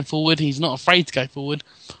good going forward. He's not afraid to go forward.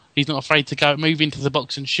 He's not afraid to move into the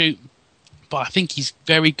box and shoot. But I think he's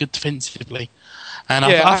very good defensively, and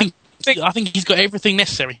I think he's got everything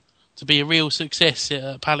necessary to be a real success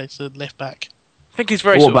at Palace at left back. I think he's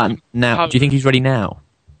very. What about now? Do you think he's ready now?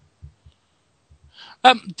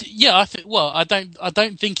 Yeah, I think. Well, I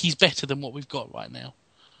don't think he's better than what we've got right now,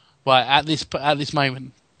 right at this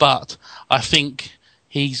moment. But I think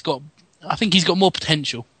he's got more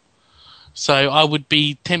potential. So I would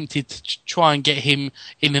be tempted to try and get him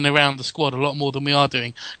in and around the squad a lot more than we are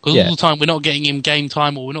doing. Because all the time we're not getting him game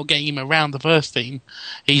time, or we're not getting him around the first team.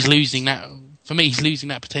 He's losing that. For me, he's losing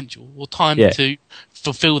that potential, or time to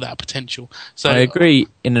fulfil that potential. So I agree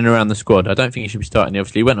in and around the squad. I don't think he should be starting.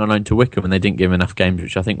 Obviously, he went on loan to Wickham and they didn't give him enough games,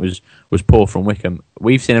 which I think was poor from Wickham.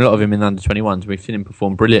 We've seen a lot of him in the under-21s. We've seen him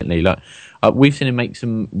perform brilliantly. We've seen him make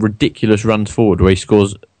some ridiculous runs forward where he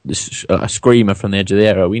scores a screamer from the edge of the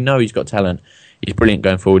area. We know he's got talent. He's brilliant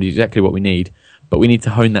going forward. He's exactly what we need. But we need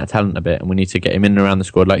to hone that talent a bit, and we need to get him in and around the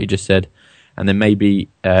squad, like you just said. And then maybe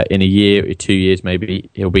in a year or 2 years, maybe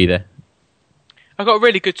he'll be there. I got a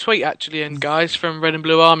really good tweet actually, guys, from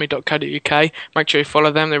redandbluearmy.co.uk. Make sure you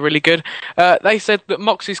follow them; they're really good. They said that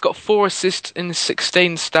Moxie's got 4 assists in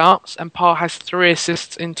 16 starts, and Parr has 3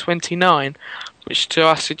 assists in 29, which to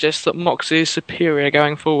us suggests that Moxie is superior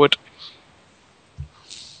going forward.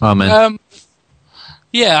 Oh man.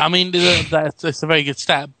 Yeah, I mean that's a very good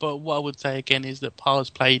stat. But what I would say again is that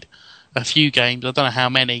Parr's played a few games. I don't know how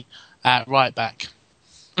many at right back.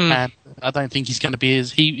 And I don't think he's going to be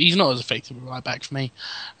he's not as effective at right back for me,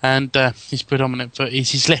 and his predominant foot is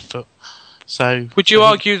his left foot. So, would you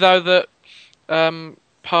argue though that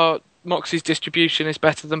Moxie's distribution is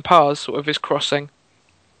better than Parr's, sort of his crossing?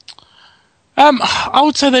 I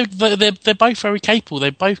would say they're both very capable. They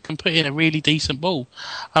both can put in a really decent ball.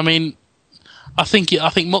 I mean, I think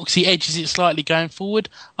Moxie edges it slightly going forward.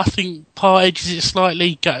 I think Parr edges it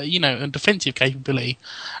slightly, in defensive capability.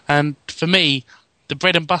 And for me, the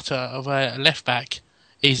bread and butter of a left back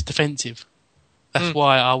is defensive. That's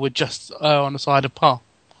why I would just err on the side of Parr.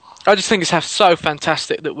 I just think it's so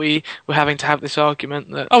fantastic that we're having to have this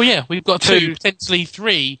argument that. Oh yeah, we've got 2, potentially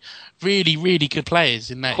 3 really, really good players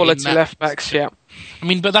in that quality left backs. Yeah, I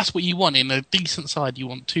mean, but that's what you want in a decent side. You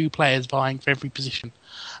want 2 players vying for every position.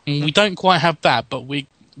 And we don't quite have that, but we're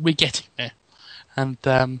getting there. And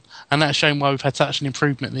that's shown why we've had such an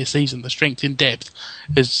improvement this season. The strength in depth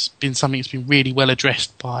has been something that's been really well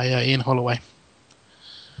addressed by Ian Holloway.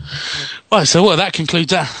 Right, so that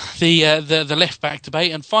concludes the left back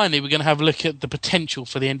debate, and finally we're going to have a look at the potential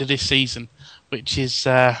for the end of this season, which is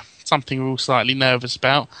something we're all slightly nervous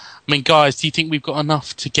about. I mean, guys, do you think we've got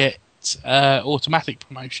enough to get automatic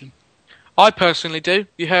promotion? I personally do.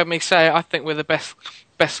 You heard me say it. I think we're the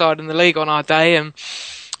best side in the league on our day, and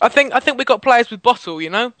I think we've got players with bottle, you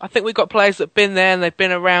know? I think we've got players that have been there and they've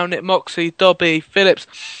been around it. Moxie, Dobby, Phillips.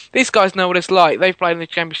 These guys know what it's like. They've played in the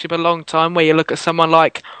Championship a long time, where you look at someone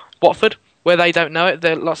like Watford, where they don't know it.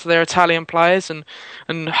 Lots of their Italian players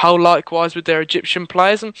and Hull likewise with their Egyptian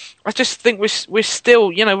players. And I just think we're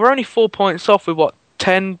still, you know, we're only 4 points off with,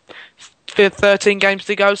 10, 13 games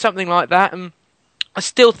to go, something like that. And I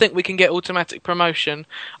still think we can get automatic promotion.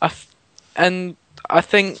 And I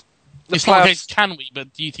think... It's not a case, can we?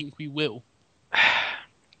 But do you think we will?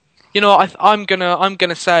 You know, I'm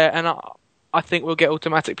gonna say it, and I think we'll get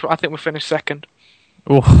automatic. I think we'll finish second.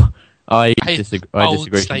 Oh, I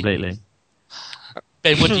disagree completely.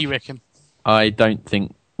 Ben, what do you reckon? I don't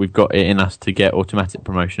think we've got it in us to get automatic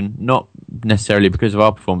promotion. Not necessarily because of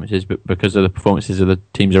our performances, but because of the performances of the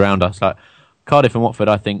teams around us. Like Cardiff and Watford,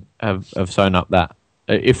 I think have sewn up that.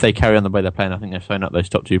 If they carry on the way they're playing, I think they've sewn up those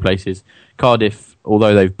top 2 places. Cardiff,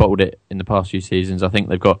 although they've bottled it in the past few seasons, I think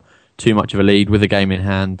they've got too much of a lead with a game in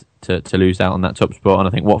hand to lose out on that top spot. And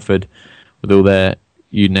I think Watford, with all their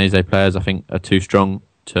Udinese players, I think are too strong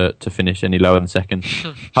to finish any lower than second.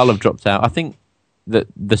 Hull have dropped out. I think that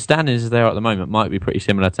the standings there at the moment might be pretty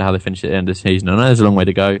similar to how they finished at the end of the season. I know there's a long way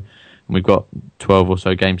to go, and we've got 12 or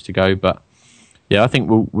so games to go, but yeah, I think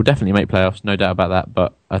we'll definitely make playoffs, no doubt about that,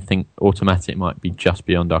 but I think automatic might be just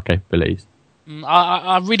beyond our capabilities.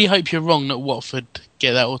 I really hope you're wrong that Watford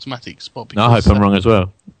get that automatic spot. Because, I hope I'm wrong as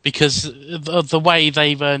well. Because of the way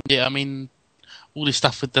they've earned it, I mean, all this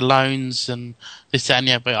stuff with the loans and this, that, and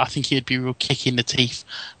the other, but I think it would be a real kick in the teeth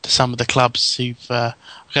to some of the clubs who've...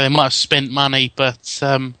 they might have spent money, but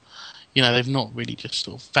you know, they've not really just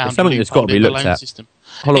sort of found... It's something that's got to be looked at. System.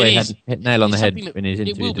 Holloway had hit nail on the head in his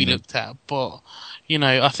interview. It will be looked at, but you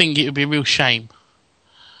know, I think it would be a real shame.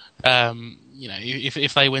 You know,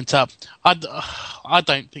 if they went up, I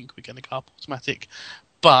don't think we're going to go up automatic.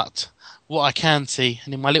 But what I can see,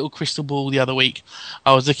 and in my little crystal ball the other week,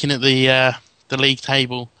 I was looking at the league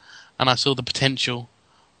table, and I saw the potential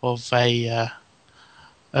of a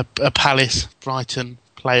Palace Brighton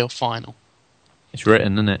playoff final. It's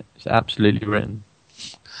written, isn't it? It's absolutely written.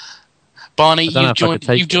 Barney,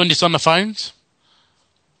 you've joined us on the phones.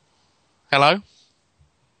 Hello?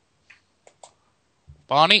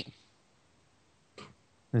 Barney?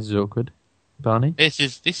 This is awkward. Barney? This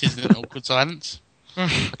is an awkward silence.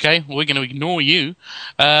 Okay, well, we're going to ignore you.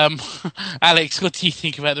 Alex, what do you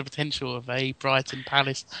think about the potential of a Brighton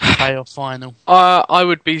Palace playoff final? I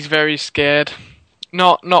would be very scared.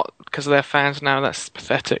 Not because of their fans now, that's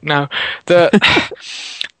pathetic. No.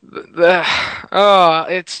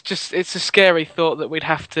 It's a scary thought that we'd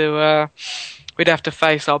have to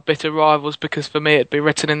face our bitter rivals, because for me it'd be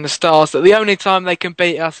written in the stars that the only time they can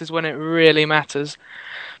beat us is when it really matters.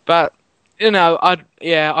 But you know, I'd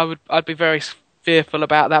be very fearful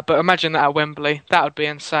about that. But imagine that at Wembley, that would be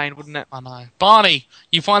insane, wouldn't it? I know. Barney,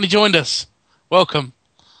 you finally joined us. Welcome.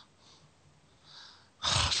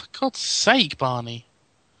 For God's sake, Barney.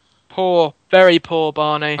 Poor, very poor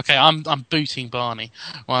Barney. Okay, I'm booting Barney.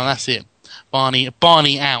 Well, that's it. Barney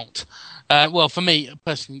out. Well, for me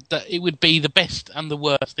personally, it would be the best and the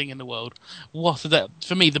worst thing in the world.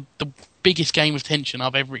 For me, the biggest game of tension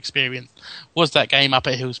I've ever experienced was that game up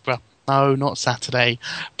at Hillsborough. No, not Saturday,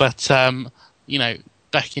 but you know,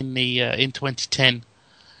 back in 2010,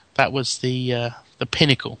 that was the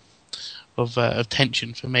pinnacle of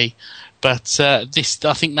tension for me. But I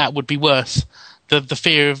think that would be worse. The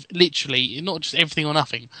fear of literally not just everything or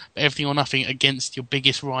nothing, but everything or nothing against your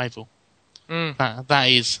biggest rival. That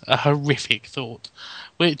is a horrific thought,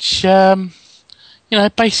 which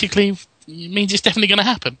basically means it's definitely going to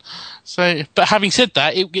happen. So, but having said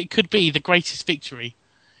that, it could be the greatest victory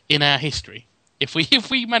in our history if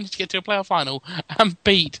we manage to get to a playoff final and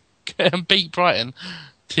beat Brighton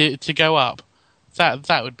to go up.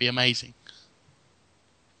 That would be amazing.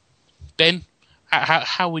 Ben,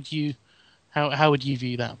 how would you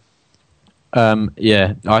view that?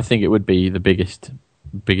 Yeah, I think it would be the biggest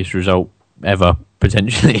result ever,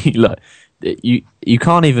 potentially. Like, you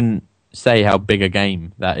can't even say how big a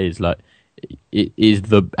game that is. Like, it is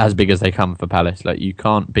as big as they come for Palace. Like, you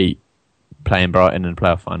can't beat playing Brighton in the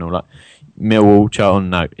playoff final. Like Millwall, Charlton,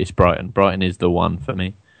 no, it's Brighton. Brighton is the one for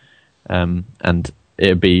me, and it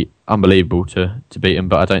would be unbelievable to beat them.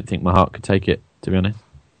 But I don't think my heart could take it, to be honest.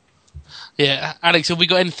 Yeah, Alex, have we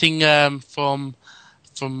got anything from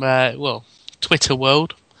Twitter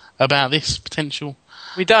world about this potential?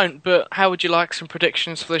 We don't, but how would you like some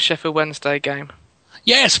predictions for the Sheffield Wednesday game?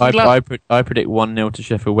 Yes, I predict 1-0 to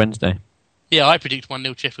Sheffield Wednesday. Yeah, I predict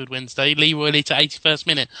 1-0 Sheffield Wednesday. Leroy Lee to 81st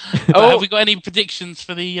minute. Have we got any predictions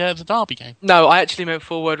for the Derby game? No, I actually meant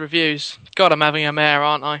forward reviews. God, I'm having a mare,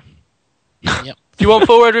 aren't I? Yep. Do you want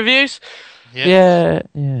forward reviews? Yeah.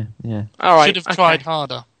 All right. Should have tried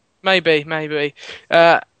harder. Maybe. We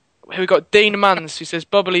got Dean Munns, who says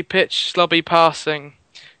bubbly pitch, slobby passing.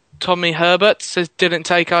 Tommy Herbert says didn't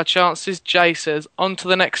take our chances. Jay says on to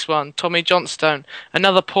the next one. Tommy Johnstone,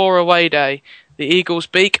 another poor away day. The Eagles'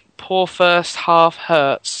 beak, poor first half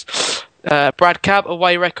hurts. Brad Cab,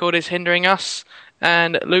 away record is hindering us.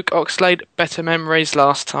 And Luke Oxlade, better memories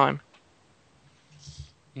last time.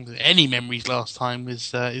 Any memories last time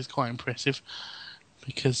is quite impressive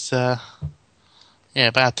because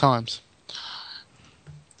bad times.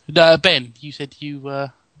 Ben, you said you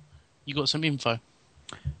got some info.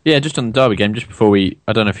 Yeah, just on the Derby game, just before I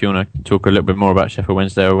don't know if you want to talk a little bit more about Sheffield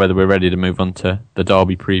Wednesday or whether we're ready to move on to the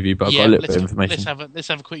Derby preview, but I've got a little bit of information. Let's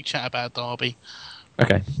have a quick chat about Derby.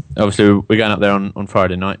 Okay. Obviously, we're going up there on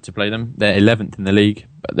Friday night to play them. They're 11th in the league,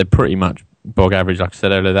 but they're pretty much bog average, like I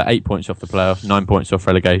said earlier. They're 8 points off the playoff, 9 points off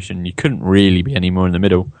relegation. You couldn't really be any more in the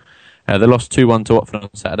middle. They lost 2-1 to Watford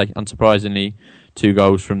on Saturday. Unsurprisingly, 2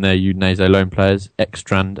 goals from their Udinese loan players,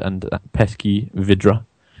 Ekstrand and that pesky Vidra.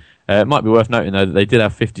 It might be worth noting though that they did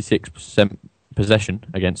have 56% possession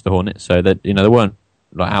against the Hornets, so that they weren't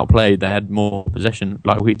outplayed. They had more possession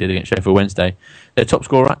like we did against Sheffield Wednesday. Their top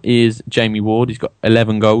scorer is Jamie Ward. He's got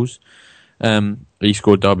 11 goals. He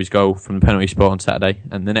scored Derby's goal from the penalty spot on Saturday,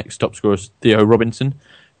 and the next top scorer is Theo Robinson,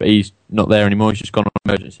 but he's not there anymore. He's just gone on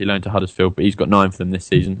emergency loan to Huddersfield, but he's got 9 for them this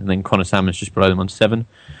season, and then Connor Salmon's just below them on 7.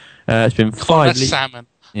 It's been 5. Salmon.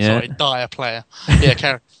 Yeah. Sorry, dire player. Yeah,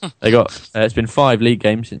 Karen. It's been 5 league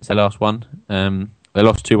games since their last one. They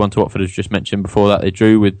lost 2-1 to Watford, as just mentioned. Before that, they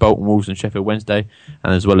drew with Bolton, Wolves and Sheffield Wednesday,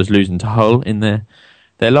 and as well as losing to Hull in there.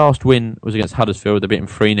 Their last win was against Huddersfield. They beat them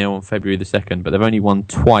 3-0 on February the 2nd, but they've only won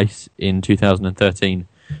twice in 2013.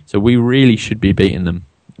 So we really should be beating them,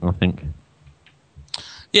 I think.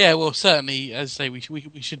 Yeah, well, certainly, as I say, we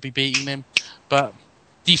should be beating them, but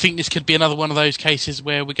do you think this could be another one of those cases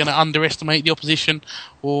where we're going to underestimate the opposition,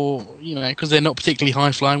 or because they're not particularly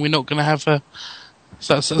high flying, we're not going to have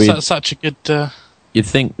such a good? You'd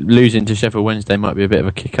think losing to Sheffield Wednesday might be a bit of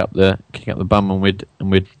a kick up the bum, and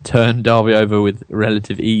we'd turn Derby over with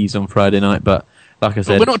relative ease on Friday night. But like I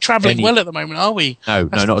said, we're not travelling well at the moment, are we? No,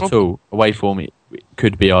 not at all. Away form it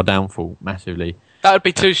could be our downfall massively. That would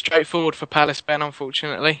be too straightforward for Palace, Ben,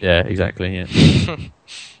 unfortunately. Yeah, exactly. Yeah.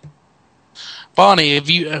 Barney, have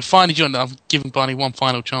you finally joined? I'm giving Barney one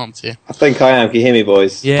final chance here. I think I am. Can you hear me,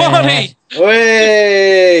 boys? Yeah. Barney!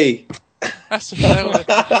 Way! That's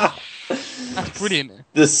brilliant.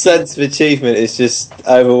 The sense of achievement is just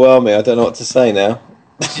overwhelming. I don't know what to say now.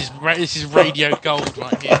 This is radio gold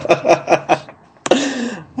right here.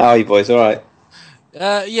 How are you, boys? All right?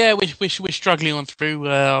 Yeah, we're struggling on through.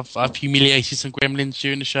 I've humiliated some gremlins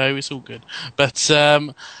during the show. It's all good. But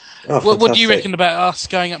what do you reckon about us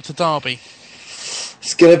going up to Derby?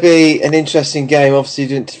 It's going to be an interesting game. Obviously,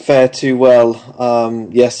 didn't fare too well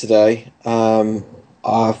yesterday.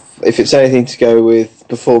 If it's anything to go with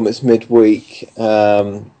performance midweek,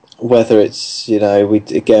 whether it's we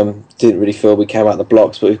again didn't really feel we came out the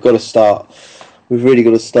blocks, but we've got to start. We've really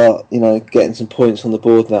got to start, getting some points on the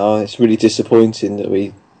board now. It's really disappointing that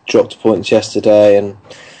we dropped points yesterday, and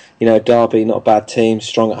Derby, not a bad team,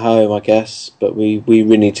 strong at home, I guess, but we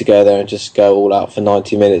really need to go there and just go all out for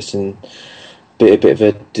 90 minutes and be a bit of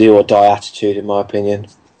a do or die attitude, in my opinion.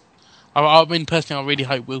 I mean, personally, I really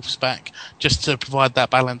hope Wilf's back just to provide that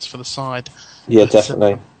balance for the side. Yeah,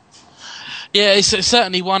 definitely. Yeah, it's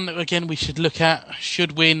certainly one that, again, we should look at.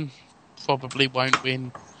 Should win, probably won't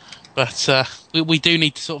win. But we do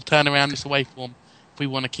need to sort of turn around this away form if we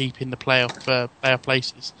want to keep in the playoff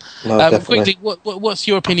places. No, definitely. Quickly, what's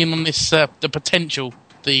your opinion on this? The potential,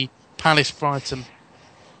 the Palace Brighton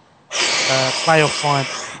playoff final?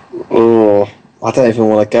 Oh, I don't even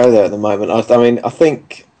want to go there at the moment. I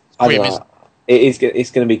think I don't know. It's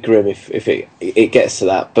going to be grim if it gets to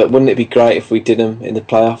that. But wouldn't it be great if we did them in the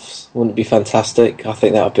playoffs? Wouldn't it be fantastic? I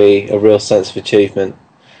think that would be a real sense of achievement.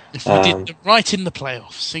 If we did them right in the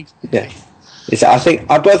playoffs. Yeah. I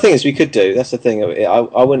think is we could do. That's the thing. I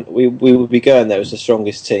wouldn't. We would be going there as the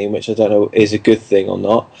strongest team, which I don't know is a good thing or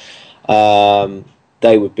not.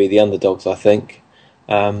 They would be the underdogs, I think.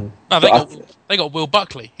 No, they got Will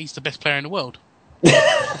Buckley. He's the best player in the world.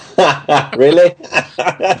 Really?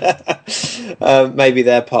 Maybe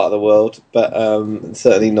they're part of the world, but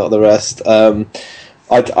certainly not the rest.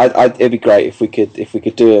 It'd be great if we could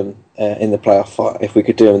do them in the playoff. If we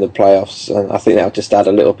could do them in the playoffs, and I think that would just add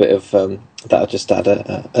a little bit of that would just add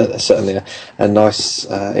certainly a nice.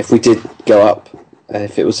 If we did go up, and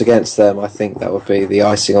if it was against them, I think that would be the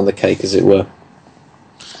icing on the cake, as it were.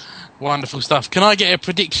 Wonderful stuff. Can I get a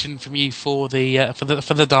prediction from you for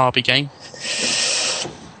the Derby game?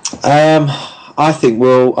 I think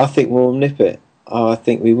we'll nip it. I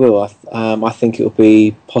think we will. I think it will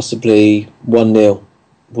be possibly 1-0.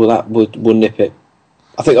 We'll nip it.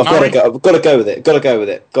 I think I've got to go with it. Got to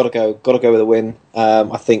go with a win.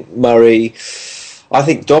 I think Murray. I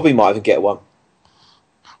think Dobby might even get one.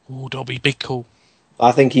 Oh, Dobby, big call.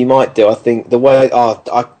 I think he might do. I think the way.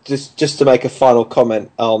 I just to make a final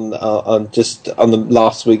comment on the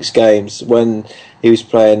last week's games when he was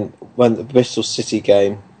playing the Bristol City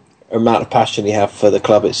game. The amount of passion he had for the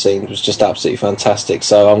club, it seemed, was just absolutely fantastic.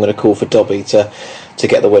 So I'm going to call for Dobby to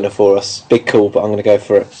get the winner for us. Big call, but I'm going to go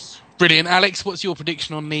for it. Brilliant, Alex. What's your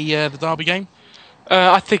prediction on the Derby game?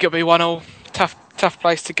 I think it'll be 1-1. Tough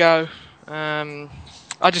place to go.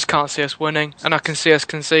 I just can't see us winning, and I can see us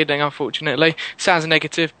conceding, unfortunately. Sounds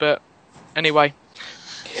negative, but anyway.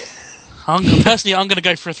 Personally, I'm going to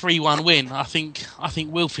go for a 3-1 win. I think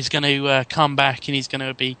Wilf is going to come back, and he's going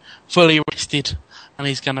to be fully rested, and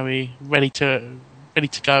he's going to be ready to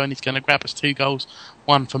go, and he's going to grab us 2 goals,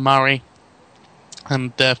 1 for Murray.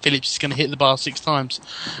 And Phillips is going to hit the bar 6 times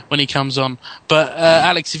when he comes on. But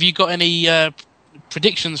Alex, have you got any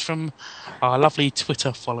predictions from our lovely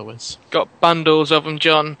Twitter followers? Got bundles of them,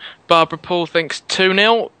 John. Barbara Paul thinks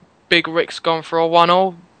 2-0. Big Rick's gone for a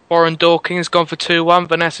 1-0. Warren Dawkins gone for 2-1.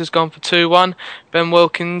 Vanessa's gone for 2-1. Ben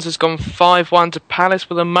Wilkins has gone 5-1 to Palace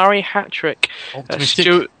with a Murray hat-trick.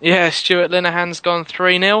 Stuart Linehan's gone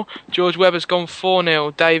 3-0. George Webber's gone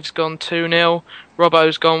 4-0. Dave's gone 2-0.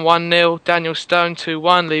 Robbo's gone 1-0. Daniel Stone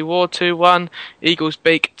 2-1. Lee Ward 2-1. Eagles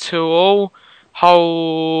Beak 2-all.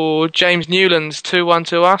 James Newlands 2-1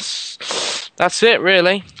 to us. That's it,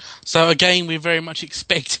 really. So again, we're very much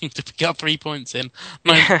expecting to pick up 3 points in.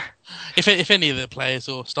 No, if any of the players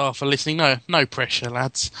or staff are listening, no pressure,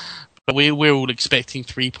 lads. But we're all expecting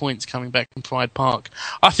 3 points coming back from Pride Park.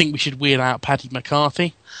 I think we should wheel out Paddy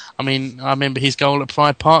McCarthy. I mean, I remember his goal at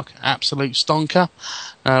Pride Park, absolute stonker.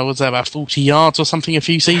 Was that about 40 yards or something a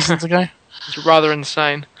few seasons ago? It's rather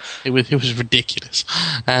insane. It was ridiculous.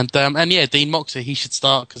 And yeah, Dean Moxey, he should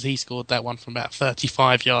start because he scored that one from about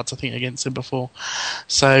 35 yards, I think, against him before.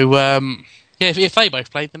 So, yeah, if they both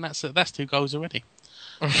played, then that's 2 goals already.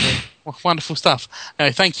 Well, wonderful stuff.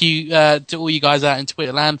 Anyway, thank you to all you guys out in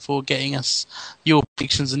Twitter land for getting us your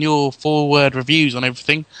predictions and your forward reviews on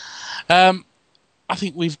everything. I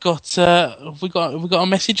think we've got a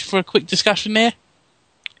message for a quick discussion there.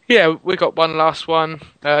 Yeah, we got one last one.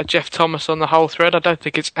 Jeff Thomas on the whole thread. I don't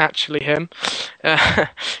think it's actually him.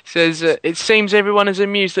 Says, it seems everyone is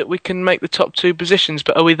amused that we can make the top 2 positions,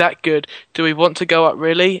 but are we that good? Do we want to go up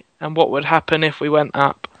really? And what would happen if we went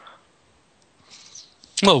up?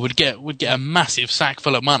 Well, we'd get a massive sack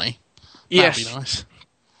full of money. Yes. That'd be nice.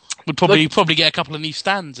 We'd probably get a couple of new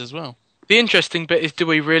stands as well. The interesting bit is, do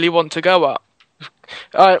we really want to go up?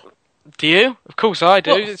 Do you? Of course I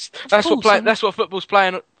do. Well, that's what football's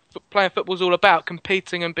playing football's all about,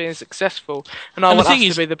 competing and being successful. And I want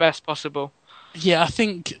us to be the best possible. Yeah, I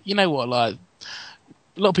think, you know what, like,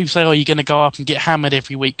 a lot of people say, you're going to go up and get hammered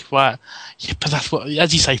every week, right? Yeah, but that's what,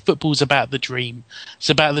 as you say, football's about the dream. It's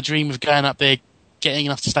about the dream of going up there, getting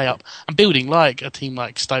enough to stay up, and building like a team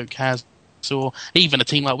like Stoke has, or even a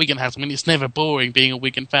team like Wigan has. I mean, it's never boring being a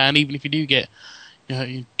Wigan fan, even if you do get, you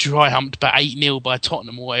know, dry humped by 8-0 by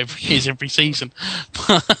Tottenham or whatever it is every season.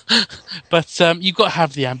 But you've got to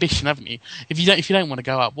have the ambition, haven't you? If you don't want to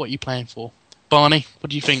go up, what are you playing for? Barney,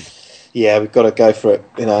 what do you think? Yeah, we've got to go for it,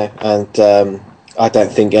 you know, and I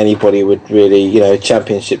don't think anybody would really, you know,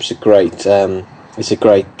 Championship's a great, it's a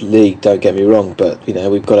great league, don't get me wrong, but, you know,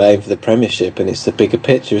 we've got to aim for the Premiership, and it's the bigger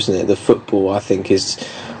picture, isn't it? The football, I think, is,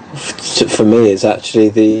 for me, is actually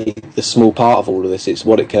the small part of all of this. It's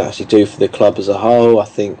what it can actually do for the club as a whole. I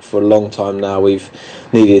think for a long time now we've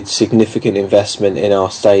needed significant investment in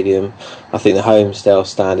our stadium. I think the Homestyle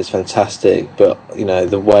stand is fantastic, but, you know,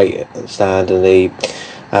 the weight stand and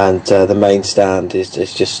the main stand is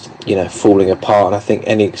just, you know, falling apart. And I think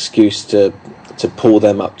any excuse to pull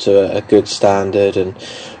them up to a good standard and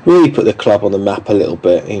really put the club on the map a little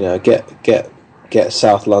bit, you know, get get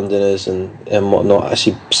South Londoners and whatnot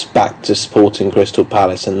actually back to supporting Crystal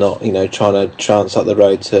Palace and not, trying to chance up the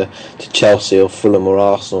road to Chelsea or Fulham or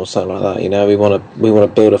Arsenal or something like that. We want to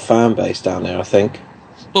build a fan base down there, I think.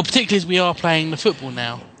 Well, particularly as we are playing the football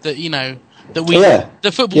now,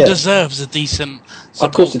 the football deserves a decent support.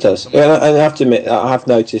 Of course it does. And I have to admit, I have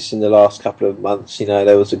noticed in the last couple of months,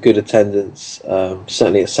 there was a good attendance,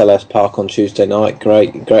 certainly at Selhurst Park on Tuesday night.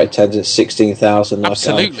 Great attendance, 16,000.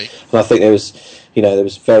 Absolutely. And I think there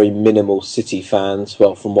was very minimal City fans.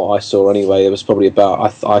 Well, from what I saw anyway, there was probably about,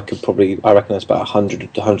 I reckon there's about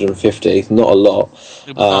 100 to 150, not a lot.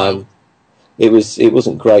 It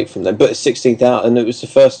wasn't great from them, but 16,000, and it was the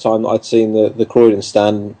first time that I'd seen the Croydon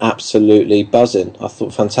stand absolutely buzzing. I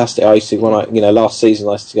thought fantastic. I used to last season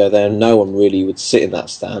I used to go there, and no one really would sit in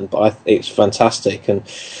that stand, but it's fantastic. And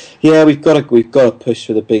yeah, we've got to push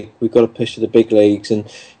for the big leagues, and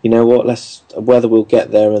you know what? Whether we'll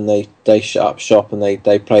get there and they shut up shop and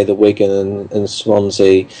they play the Wigan and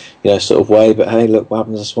Swansea, sort of way. But hey, look what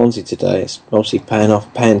happens to Swansea today. It's obviously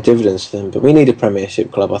paying dividends for them. But we need a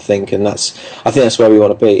Premiership club, I think, and I think that's where we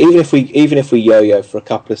want to be. Even if we yo-yo for a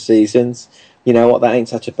couple of seasons, you know what? That ain't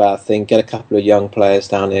such a bad thing. Get a couple of young players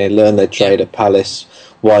down here, learn their trade at Palace.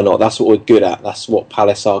 Why not? That's what we're good at. That's what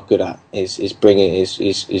Palace are good at. Is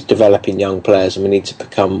developing young players, and we need to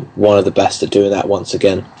become one of the best at doing that once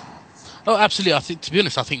again. Oh, absolutely. To be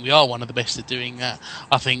honest, I think we are one of the best at doing that.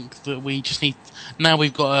 I think that we just need, now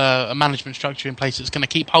we've got a management structure in place that's going to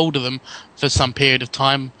keep hold of them for some period of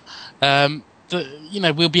time.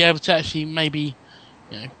 We'll be able to actually maybe,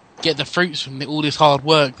 get the fruits from all this hard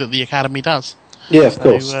work that the academy does. Yeah, of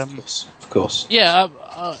course. Yeah,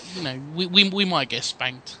 we might get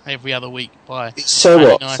spanked every other week by so Man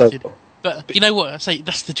what? United. So, but you know what? I say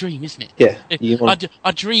that's the dream, isn't it? Yeah.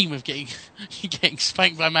 I dream of getting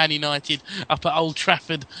spanked by Man United up at Old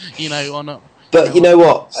Trafford. But you know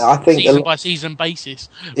what? I think season by season basis.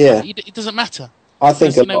 Yeah. It doesn't matter. I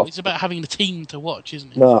think it's about having the team to watch,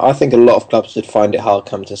 isn't it? No, I think a lot of clubs would find it hard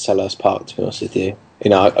coming to Selhurst Park, to be honest with you.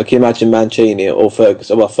 I can imagine Mancini or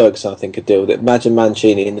Ferguson. Well, Ferguson, I think, could deal with it. Imagine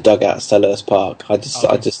Mancini in the dugout at Selhurst Park.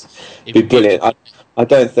 It'd be brilliant. I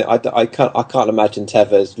can't imagine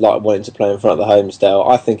Tevez wanting to play in front of the Homesdale.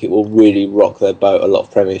 I think it will really rock their boat. A lot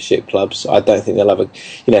of Premiership clubs. I don't think they'll have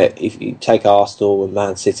if you take Arsenal and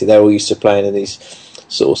Man City, they're all used to playing in these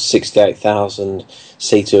sort of 68,000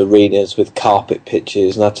 seater arenas with carpet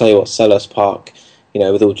pitches. And I tell you what, Selhurst Park,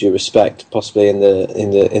 with all due respect, possibly in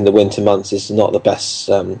the winter months is not the best.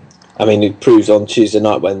 It proved on Tuesday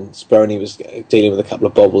night when Speroni was dealing with a couple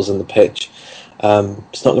of bobbles on the pitch.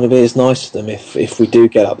 It's not going to be as nice for them if we do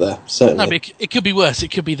get up there. Certainly, no, but it could be worse. It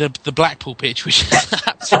could be the Blackpool pitch, which is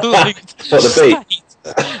absolutely the beat.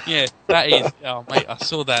 Yeah, that is. Oh mate, I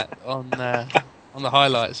saw that on the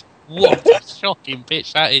highlights. What a shocking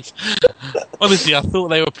pitch that is! Honestly, I thought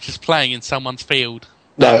they were just playing in someone's field.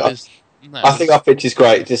 I think our pitch is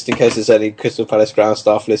great. Just in case there's any Crystal Palace ground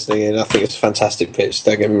staff listening in, I think it's a fantastic pitch.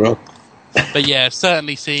 Don't get me wrong. But yeah,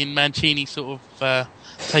 certainly seeing Mancini sort of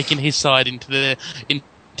taking his side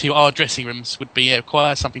into our dressing rooms would be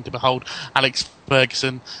quite something to behold. Alex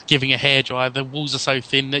Ferguson giving a hairdryer. The walls are so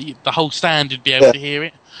thin that the whole stand would be able to hear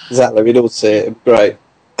it. Exactly, we'd all see it. Great.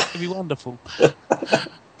 It'd be wonderful.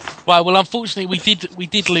 Right, well, unfortunately, we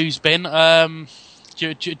did lose Ben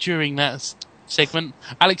during that segment.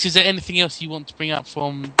 Alex, is there anything else you want to bring up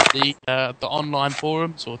from the online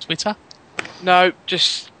forums or Twitter? No,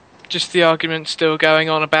 just the argument still going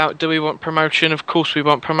on about do we want promotion? Of course we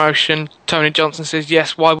want promotion. Tony Johnson says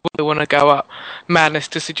yes. Why would they want to go up? Madness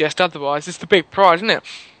to suggest otherwise. It's the big prize, isn't it?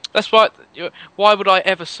 That's why. Why would I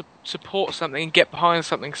ever support something and get behind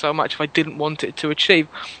something so much if I didn't want it to achieve?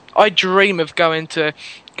 I dream of going to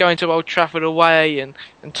Old Trafford away and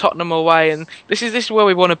Tottenham away, and this is where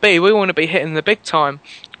we want to be. We want to be hitting the big time.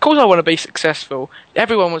 Of course, I want to be successful.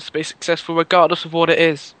 Everyone wants to be successful, regardless of what it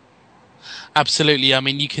is. Absolutely. I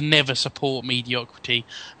mean, you can never support mediocrity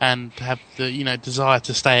and have the desire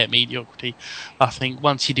to stay at mediocrity. I think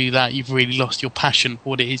once you do that, you've really lost your passion for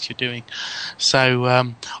what it is you're doing. So,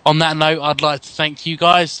 on that note, I'd like to thank you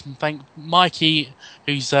guys and thank Mikey,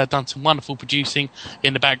 who's done some wonderful producing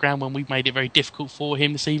in the background when we've made it very difficult for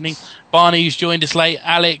him this evening. Barney, who's joined us late.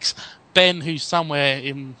 Alex, Ben, who's somewhere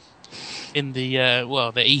in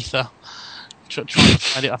the ether.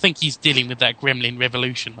 I think he's dealing with that gremlin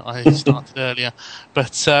revolution that I started earlier.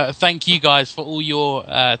 But thank you guys for all your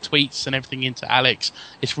tweets and everything into Alex.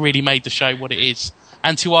 It's really made the show what it is.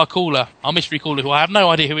 And to our caller, our mystery caller, who I have no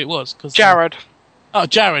idea who it was. Jared.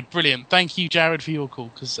 Jared, brilliant. Thank you, Jared, for your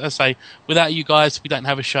call. Because, as I say, without you guys, we don't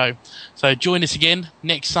have a show. So join us again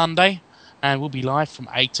next Sunday, and we'll be live from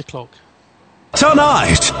 8 o'clock.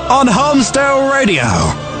 Tonight on Holmesdale Radio,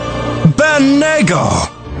 Ben Nagle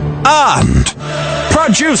and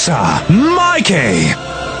producer Mikey.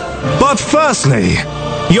 But firstly,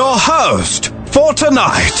 your host for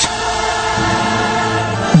tonight,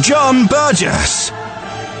 John Burgess.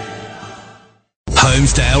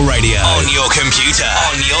 Holmesdale Radio. On your computer,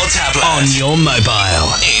 on your tablet, on your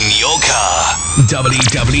mobile, in your car.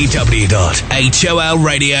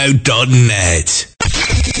 www.holradio.net.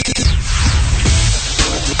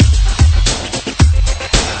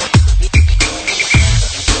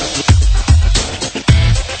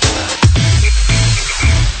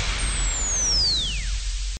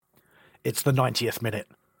 It's the 90th minute.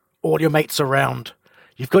 All your mates around.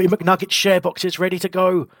 You've got your McNugget share boxes ready to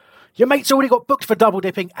go. Your mate's already got booked for double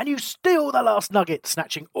dipping, and you steal the last nugget,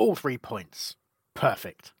 snatching all 3 points.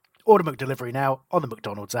 Perfect. Order McDelivery now on the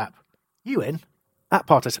McDonald's app. You in? At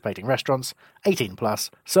participating restaurants, 18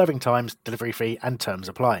 plus, serving times, delivery fee, and terms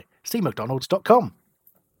apply. See mcdonalds.com.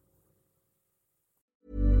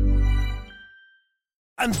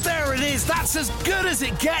 And there it is, that's as good as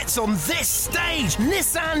it gets on this stage.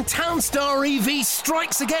 Nissan Townstar EV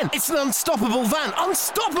strikes again. It's an unstoppable van,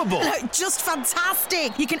 unstoppable. Just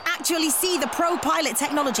fantastic. You can actually see the ProPilot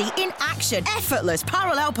technology in action. Effortless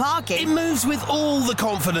parallel parking. It moves with all the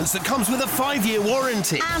confidence that comes with a 5-year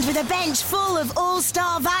warranty. And with a bench full of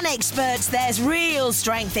all-star van experts, there's real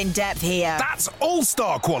strength in depth here. That's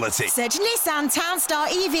all-star quality. Search Nissan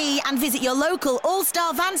Townstar EV and visit your local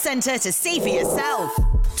all-star van centre to see for yourself.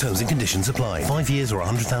 Terms and conditions apply. 5 years or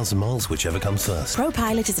 100,000 miles, whichever comes first.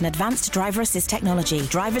 ProPilot is an advanced driver assist technology.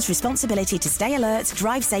 Driver's responsibility to stay alert,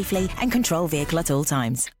 drive safely, and control vehicle at all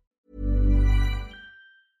times.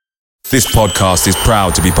 This podcast is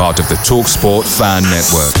proud to be part of the TalkSport Fan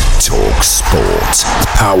Network. TalkSport.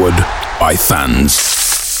 Powered by fans.